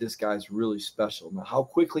is that this guy's really special. Now, how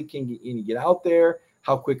quickly can he get out there?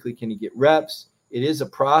 How quickly can he get reps? It is a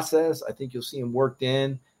process. I think you'll see him worked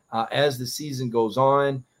in as the season goes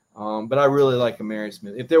on. But I really like Amaris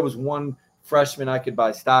Mims. If there was one freshman I could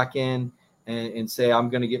buy stock in and say I'm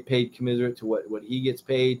going to get paid commensurate to what he gets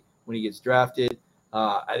paid when he gets drafted,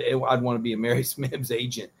 I'd want to be Amaris Mims'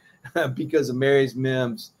 agent because Amaris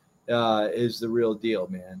Mims is the real deal,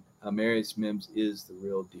 man. Amaris Mims is the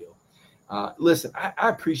real deal. Listen, I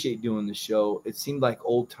appreciate doing the show. It seemed like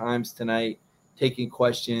old times tonight, taking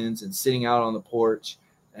questions and sitting out on the porch.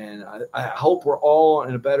 And I hope we're all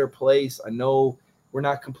in a better place. I know we're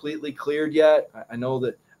not completely cleared yet. I know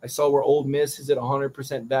that I saw where Ole Miss is at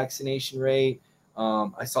 100% vaccination rate.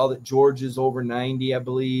 I saw that Georgia's over 90, I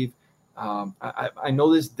believe. I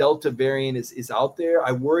know this Delta variant is out there.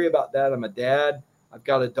 I worry about that. I'm a dad. I've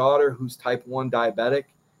got a daughter who's type 1 diabetic,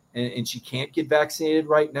 and she can't get vaccinated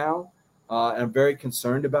right now. And I'm very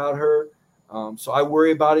concerned about her. So I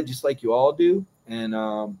worry about it just like you all do. And,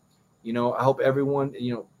 I hope everyone,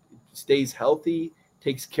 stays healthy,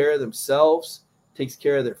 takes care of themselves, takes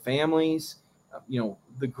care of their families.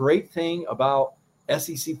 The great thing about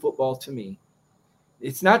SEC football to me,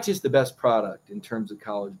 it's not just the best product in terms of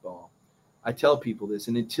college ball. I tell people this,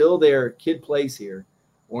 and until their kid plays here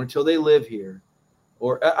or until they live here,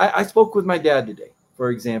 or I spoke with my dad today, for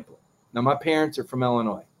example. Now, my parents are from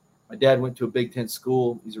Illinois. My dad went to a Big Ten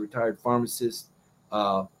school. He's a retired pharmacist.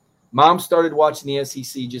 Mom started watching the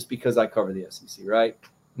SEC just because I cover the SEC, right?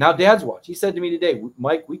 Now Dad's watching. He said to me today,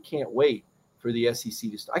 Mike, we can't wait for the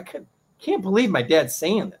SEC to start. I can't believe my dad's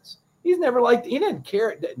saying this. He's never liked – he didn't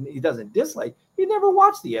care. He doesn't dislike. He never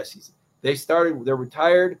watched the SEC. They're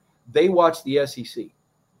retired. They watch the SEC.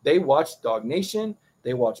 They watch Dog Nation.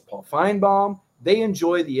 They watch Paul Feinbaum. They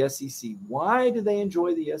enjoy the SEC. Why do they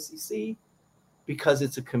enjoy the SEC? Because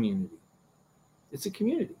it's a community. It's a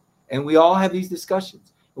community. And we all have these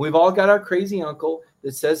discussions. And we've all got our crazy uncle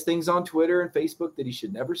that says things on Twitter and Facebook that he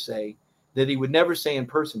should never say, that he would never say in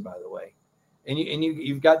person, by the way. And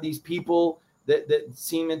you've got these people that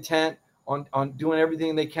seem intent on doing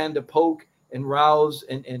everything they can to poke and rouse.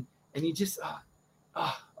 And you just,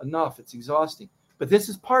 enough. It's exhausting. But this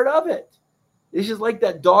is part of it. This is like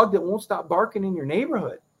that dog that won't stop barking in your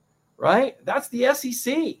neighborhood, right? That's the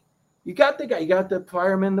SEC. You got the guy, you got the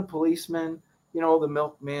fireman, the policeman, the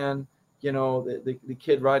milkman, the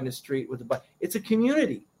kid riding the street with the bike. It's a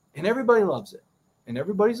community, and everybody loves it, and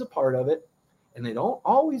everybody's a part of it, and they don't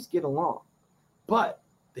always get along, but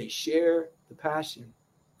they share the passion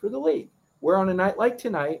for the league. Where on a night like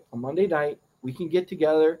tonight, on Monday night, we can get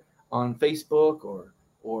together on Facebook or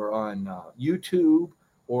on YouTube,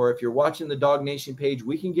 or if you're watching the Dog Nation page,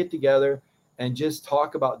 we can get together and just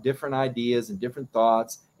talk about different ideas and different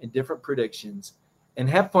thoughts and different predictions and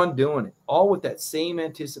have fun doing it, all with that same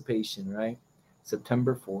anticipation, right?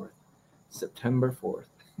 September 4th.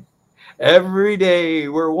 Every day,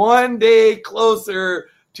 we're one day closer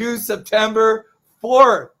to September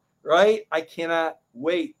 4th, right? I cannot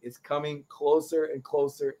wait. It's coming closer and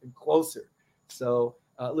closer and closer. So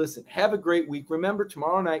listen, have a great week. Remember,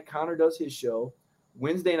 tomorrow night, Connor does his show.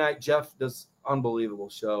 Wednesday night, Jeff does unbelievable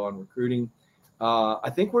show on recruiting.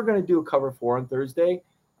 I think we're going to do a cover 4 on Thursday.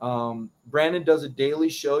 Brandon does a daily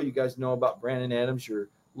show. You guys know about Brandon Adams, your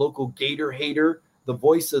local Gator hater, the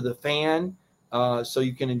voice of the fan. So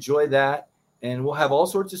you can enjoy that. And we'll have all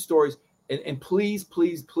sorts of stories. And please,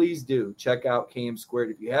 please, please do check out KM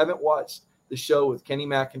Squared. If you haven't watched the show with Kenny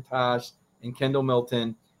McIntosh and Kendall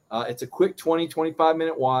Milton, it's a quick 20,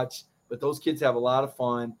 25-minute watch, but those kids have a lot of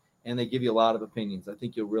fun, and they give you a lot of opinions. I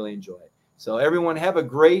think you'll really enjoy it. So everyone have a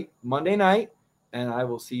great Monday night, and I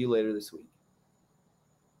will see you later this week.